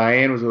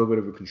Diane was a little bit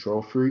of a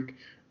control freak,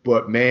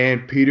 but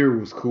man, Peter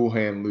was cool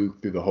hand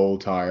Luke through the whole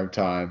entire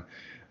time.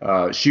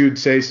 She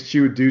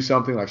would do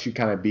something like she'd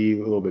kind of be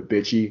a little bit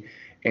bitchy,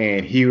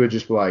 and he would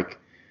just be like,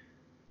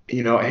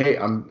 hey,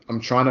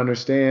 I'm trying to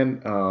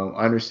understand.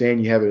 I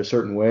understand you have it a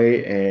certain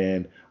way,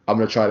 and I'm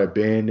gonna try to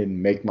bend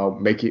and make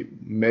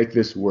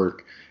this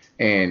work.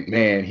 And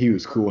man, he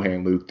was cool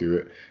hand Luke through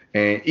it.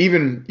 And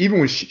even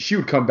when she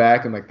would come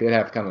back and like they'd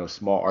have kind of a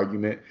small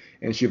argument,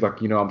 and she'd be like,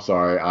 I'm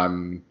sorry,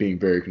 I'm being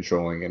very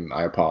controlling, and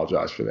I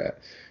apologize for that.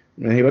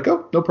 And he'd be like,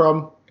 oh, no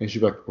problem. And she'd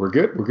be like, we're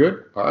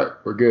good, all right,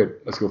 we're good,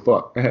 let's go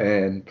fuck.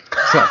 And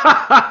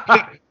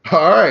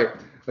all right,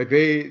 like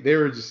they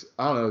were just,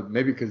 I don't know,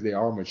 maybe because they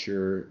are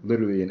mature,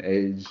 literally in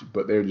age,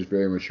 but they're just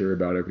very mature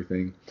about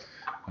everything.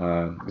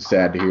 It's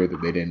sad to hear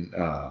that they didn't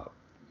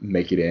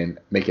make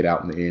it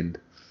out in the end.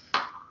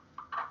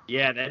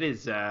 Yeah, that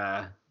is.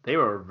 They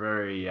were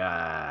very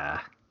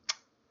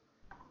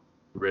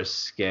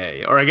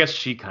risque, or I guess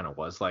she kind of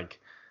was. Like,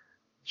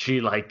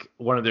 she like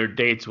one of their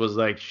dates was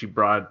like she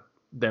brought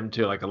them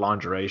to like a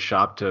lingerie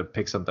shop to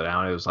pick something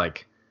out. It was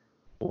like,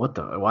 what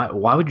the?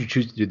 Why would you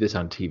choose to do this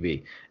on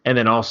TV? And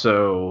then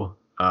also,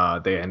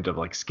 they ended up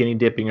like skinny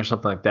dipping or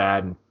something like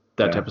that, and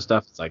that type of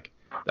stuff. It's like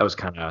that was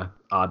kind of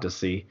odd to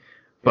see,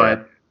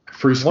 but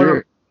free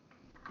spirit.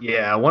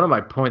 One of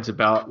my points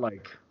about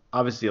like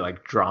obviously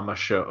like drama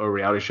show or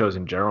reality shows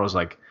in general is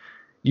like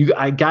you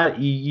got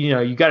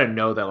to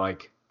know that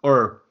like,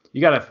 or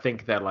you got to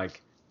think that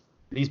like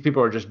these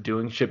people are just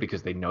doing shit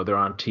because they know they're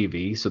on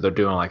TV, so they're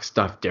doing like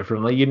stuff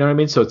differently. You know what I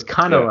mean? So it's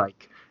kind of Yeah.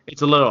 like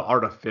it's a little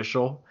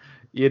artificial,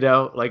 you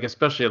know, like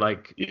especially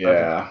like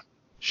Yeah.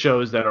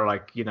 shows that are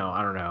like, you know,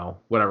 I don't know,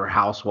 whatever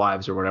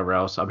Housewives or whatever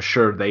else. I'm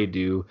sure they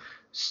do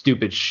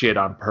stupid shit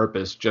on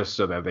purpose just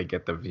so that they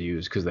get the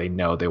views because they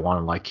know they want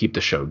to like keep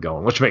the show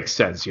going, which makes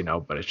sense, you know,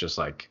 but it's just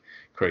like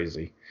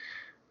crazy.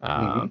 Hmm.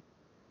 Um,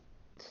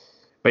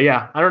 but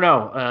yeah, I don't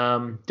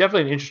know.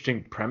 Definitely an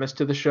interesting premise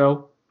to the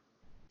show.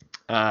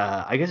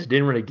 I guess it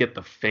didn't really get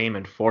the fame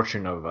and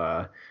fortune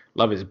of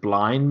Love Is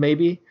Blind,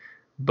 maybe, Yeah.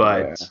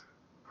 but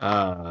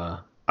I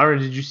don't know.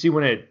 Did you see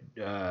when it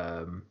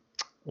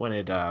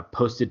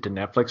posted to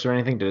Netflix or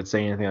anything? Did it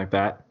say anything like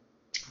that?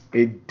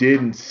 It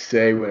didn't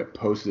say when it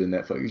posted to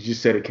Netflix. It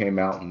just said it came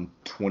out in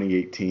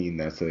 2018.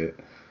 That's it.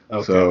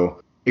 Okay.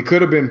 So it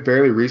could have been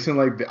fairly recent.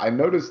 Like I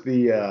noticed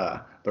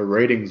the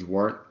ratings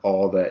weren't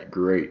all that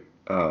great.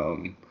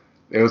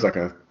 It was like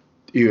a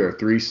either a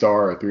 3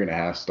 star or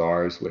 3.5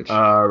 stars, which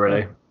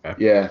Really? Okay.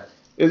 yeah,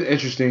 it's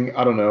interesting.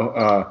 I don't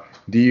know.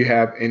 Do you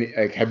have any?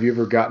 Like, have you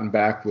ever gotten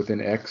back with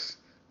an ex?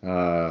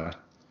 Uh,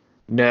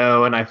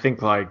 No, and I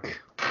think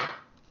like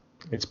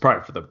it's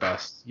probably for the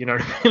best. You know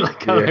what I mean? Like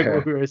kind of like yeah,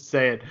 what we were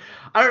saying.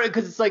 I don't know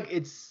because it's like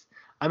it's.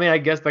 I mean, I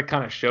guess that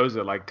kind of shows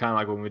it. Like kind of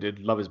like when we did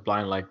Love Is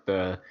Blind, like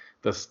the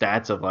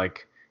stats of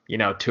like you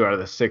know 2 out of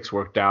the 6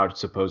 worked out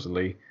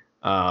supposedly,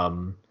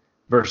 um,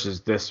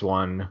 versus this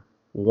one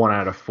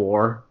out of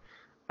 4.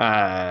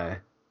 Uh,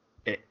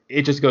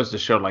 it just goes to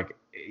show like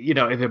you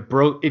know if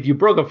you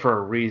broke up for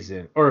a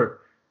reason or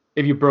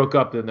if you broke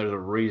up then there's a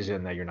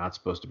reason that you're not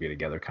supposed to be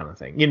together kind of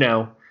thing. You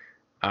know,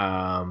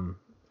 um,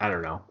 I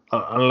don't know.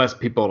 Unless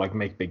people like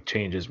make big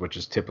changes, which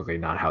is typically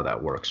not how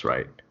that works,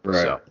 right? right.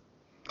 So,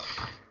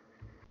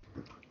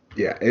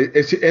 Yeah,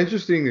 it's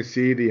interesting to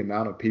see the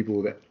amount of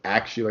people that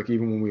actually like.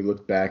 Even when we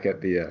look back at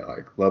the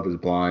like Love Is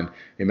Blind,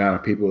 the amount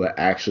of people that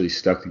actually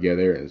stuck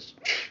together is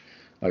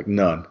like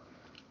none.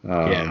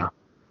 yeah.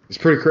 It's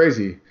pretty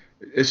crazy.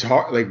 It's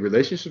hard. Like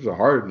relationships are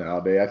hard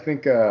nowadays. I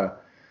think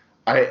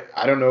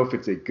I don't know if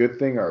it's a good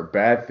thing or a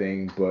bad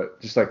thing,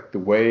 but just like the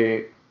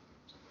way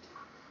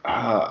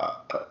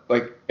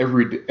like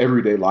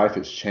everyday life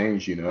has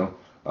changed.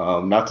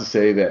 Not to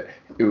say that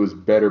it was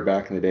better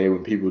back in the day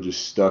when people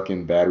just stuck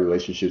in bad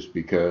relationships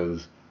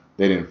because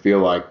they didn't feel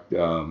like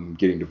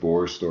getting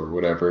divorced or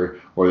whatever,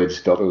 or they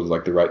just felt it was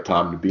like the right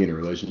time to be in a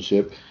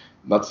relationship.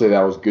 Not to say that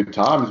was good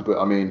times, but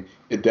I mean,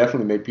 it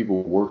definitely made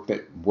people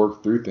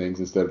work through things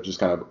instead of just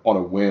kind of on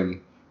a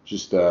whim,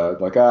 just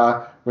like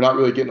we're not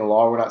really getting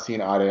along, we're not seeing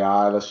eye to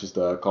eye, let's just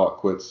call it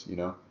quits.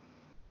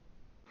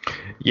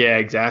 Yeah,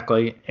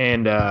 exactly.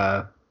 And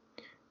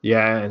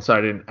yeah, and so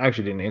I didn't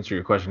answer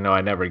your question. No,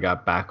 I never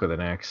got back with an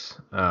ex.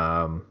 But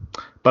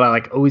I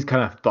like always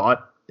kind of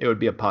thought it would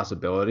be a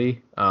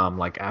possibility.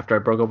 Like after I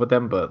broke up with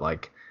them, but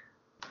like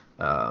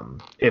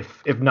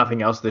if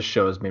nothing else, this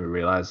show has made me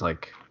realize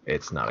like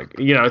it's not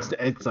a you know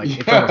it's like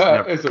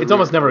Yeah, it's a it's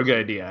almost never a good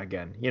reinforcement. idea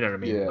again. You know what I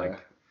mean? Yeah, Like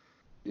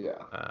yeah.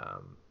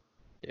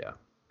 yeah.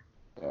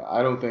 Yeah,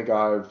 I don't think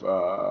I've,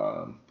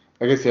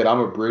 like I said, I'm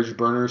a bridge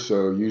burner,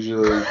 so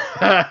usually,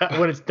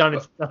 When it's done,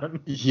 it's done.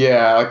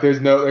 yeah, like there's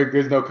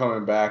no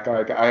coming back.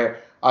 Like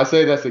I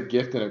say that's a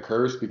gift and a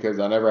curse because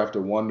I never have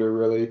to wonder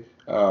really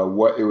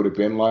what it would have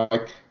been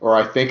like, or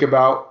I think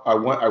about, I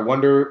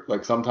wonder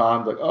like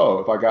sometimes like, oh,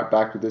 if I got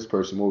back with this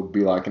person, what would it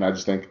be like? And I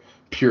just think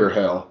pure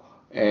hell.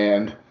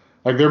 And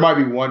like there might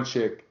be one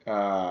chick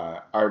I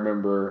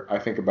remember I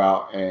think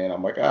about, and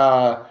I'm like,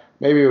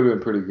 maybe it would have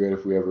been pretty good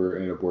if we ever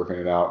ended up working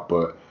it out,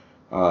 but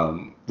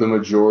the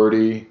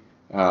majority,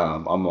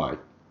 I'm like,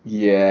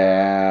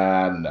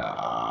 yeah,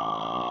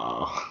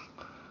 no.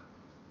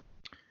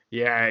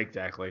 Yeah,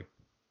 exactly.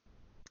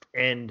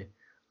 And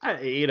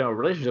you know,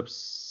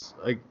 relationships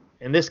like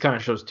and this kind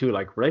of shows too.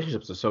 Like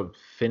relationships are so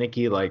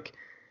finicky. Like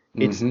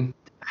it's Hmm.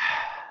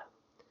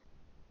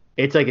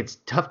 it's like it's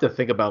tough to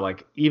think about.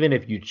 Like even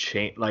if you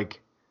change, like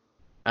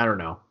I don't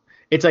know.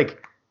 It's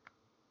like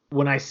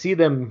when I see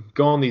them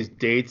go on these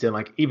dates and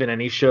like even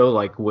any show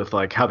like with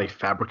like how they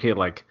fabricate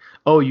like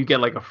oh you get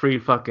like a free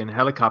fucking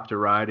helicopter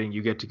ride and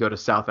you get to go to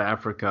South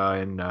Africa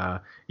and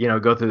you know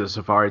go through the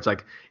safari. It's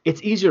like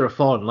it's easier to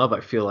fall in love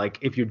I feel like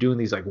if you're doing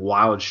these like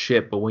wild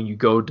shit, but when you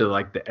go to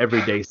like the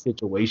everyday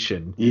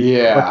situation,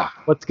 Yeah.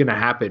 what's gonna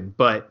happen?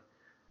 But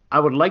I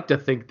would like to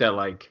think that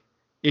like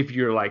if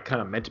you're like kind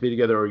of meant to be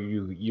together or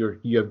you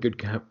have good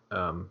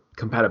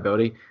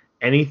compatibility,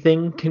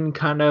 anything can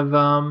kind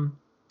of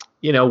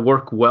you know,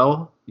 work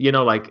well. You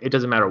know, like it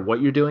doesn't matter what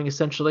you're doing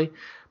essentially.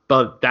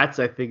 But that's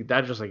I think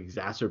that just like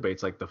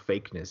exacerbates like the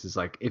fakeness. Is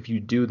like if you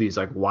do these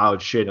like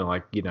wild shit and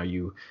like you know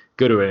you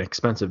go to an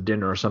expensive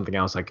dinner or something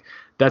else, like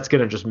that's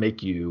gonna just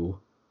make you.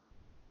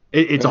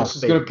 It's And all it's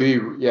just gonna fake.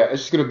 be, yeah,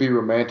 it's just gonna be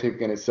romantic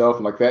in itself,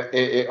 and like that,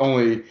 it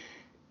only,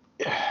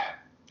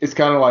 it's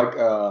kind of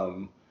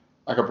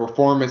like a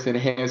performance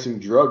enhancing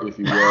drug, if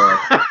you will.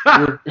 Like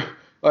you're,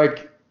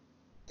 like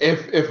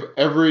if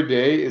every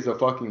day is a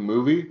fucking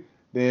movie,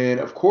 then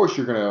of course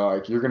you're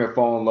gonna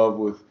fall in love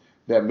with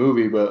that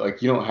movie, but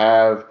like you don't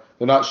have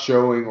they're not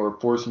showing or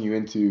forcing you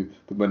into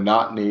the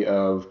monotony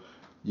of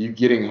you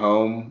getting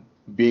home,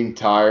 being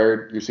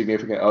tired, your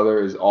significant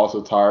other is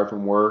also tired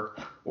from work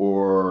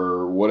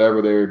or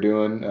whatever they're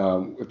doing.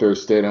 If they're a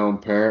stay-at-home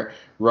parent,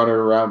 running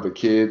around with the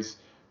kids,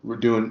 we're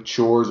doing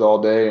chores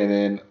all day, and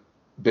then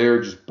they're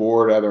just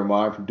bored out of their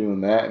mind from doing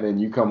that. And then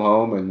you come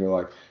home and you're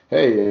like,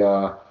 hey,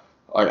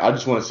 I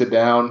just want to sit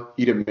down,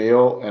 eat a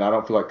meal, and I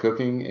don't feel like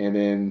cooking. And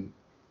then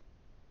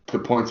the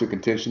points of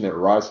contention that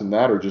arise from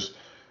that are just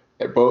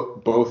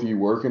both of you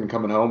working and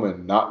coming home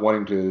and not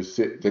wanting to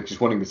sit, like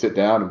just wanting to sit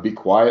down and be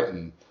quiet.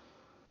 And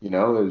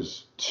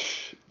there's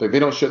like they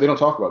don't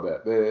talk about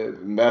that.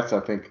 And that's,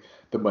 I think,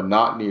 the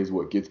monotony is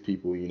what gets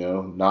people.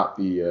 Not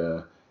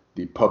the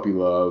puppy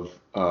love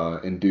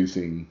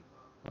inducing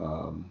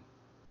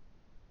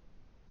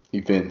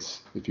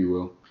events, if you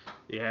will.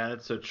 Yeah,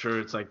 that's so true.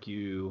 It's like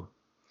you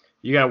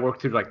gotta work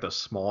through like the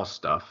small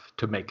stuff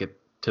to make it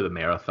to the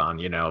marathon.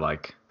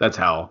 Like that's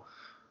how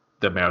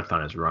the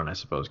marathon is run, I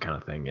suppose, kind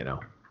of thing.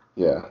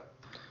 Yeah.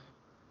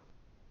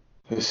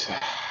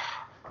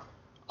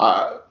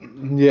 I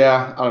don't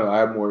know. I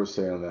have more to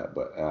say on that,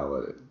 but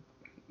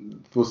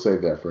we'll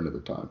save that for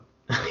another time.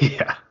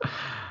 Yeah.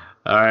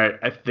 All right.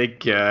 I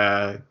think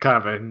kind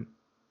of an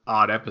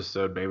odd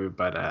episode, maybe,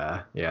 but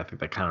yeah, I think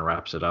that kind of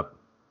wraps it up.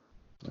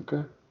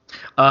 Okay.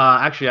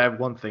 Actually, I have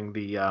one thing.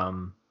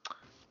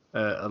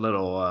 A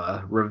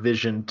little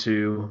revision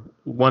to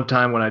one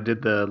time when I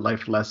did the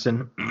life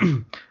lesson.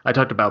 I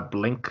talked about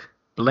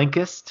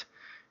Blinkist,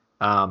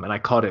 and I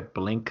called it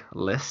Blink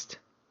List.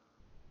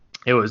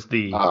 It was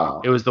the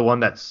one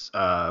that's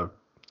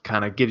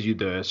kind of gives you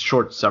the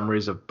short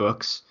summaries of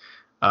books,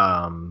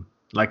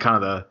 like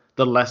kind of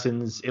the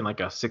lessons in like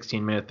a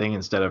 16-minute thing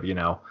instead of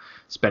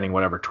spending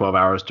whatever 12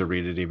 hours to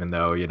read it, even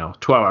though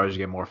 12 hours you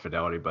get more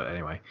fidelity. But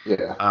anyway,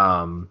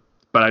 yeah.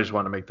 But I just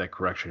want to make that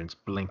correction. It's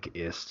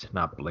Blinkist,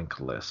 not Blink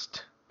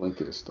List.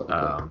 Blinkist.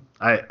 Okay.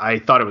 I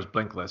thought it was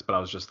Blink List, but I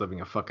was just living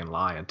a fucking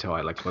lie until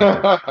I like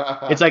looked at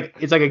it.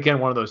 It's like again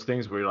one of those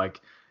things where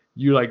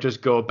you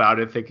just go about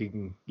it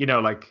thinking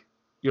like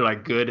you're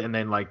like good, and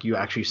then like you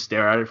actually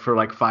stare at it for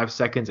like 5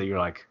 seconds and you're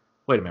like,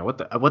 wait a minute, what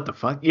the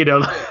fuck? How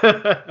do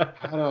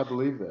I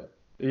believe that?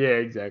 Yeah,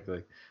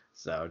 exactly.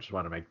 So I just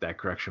want to make that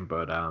correction.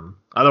 But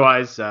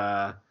otherwise,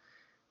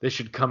 this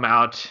should come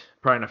out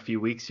probably in a few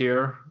weeks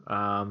here.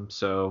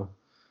 So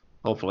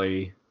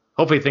hopefully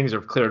things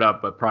are cleared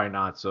up, but probably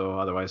not. So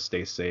otherwise,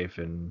 stay safe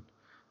and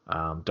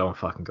don't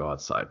fucking go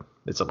outside.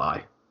 It's a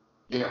lie.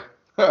 Yeah.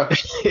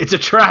 It's a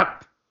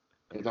trap.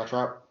 It's a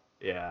trap.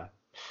 Yeah.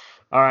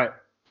 All right.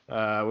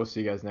 We'll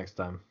see you guys next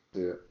time.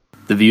 Yeah.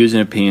 The views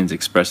and opinions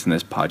expressed in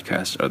this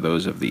podcast are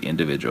those of the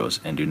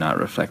individuals and do not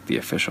reflect the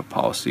official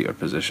policy or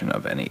position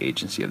of any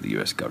agency of the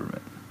U.S.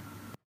 government.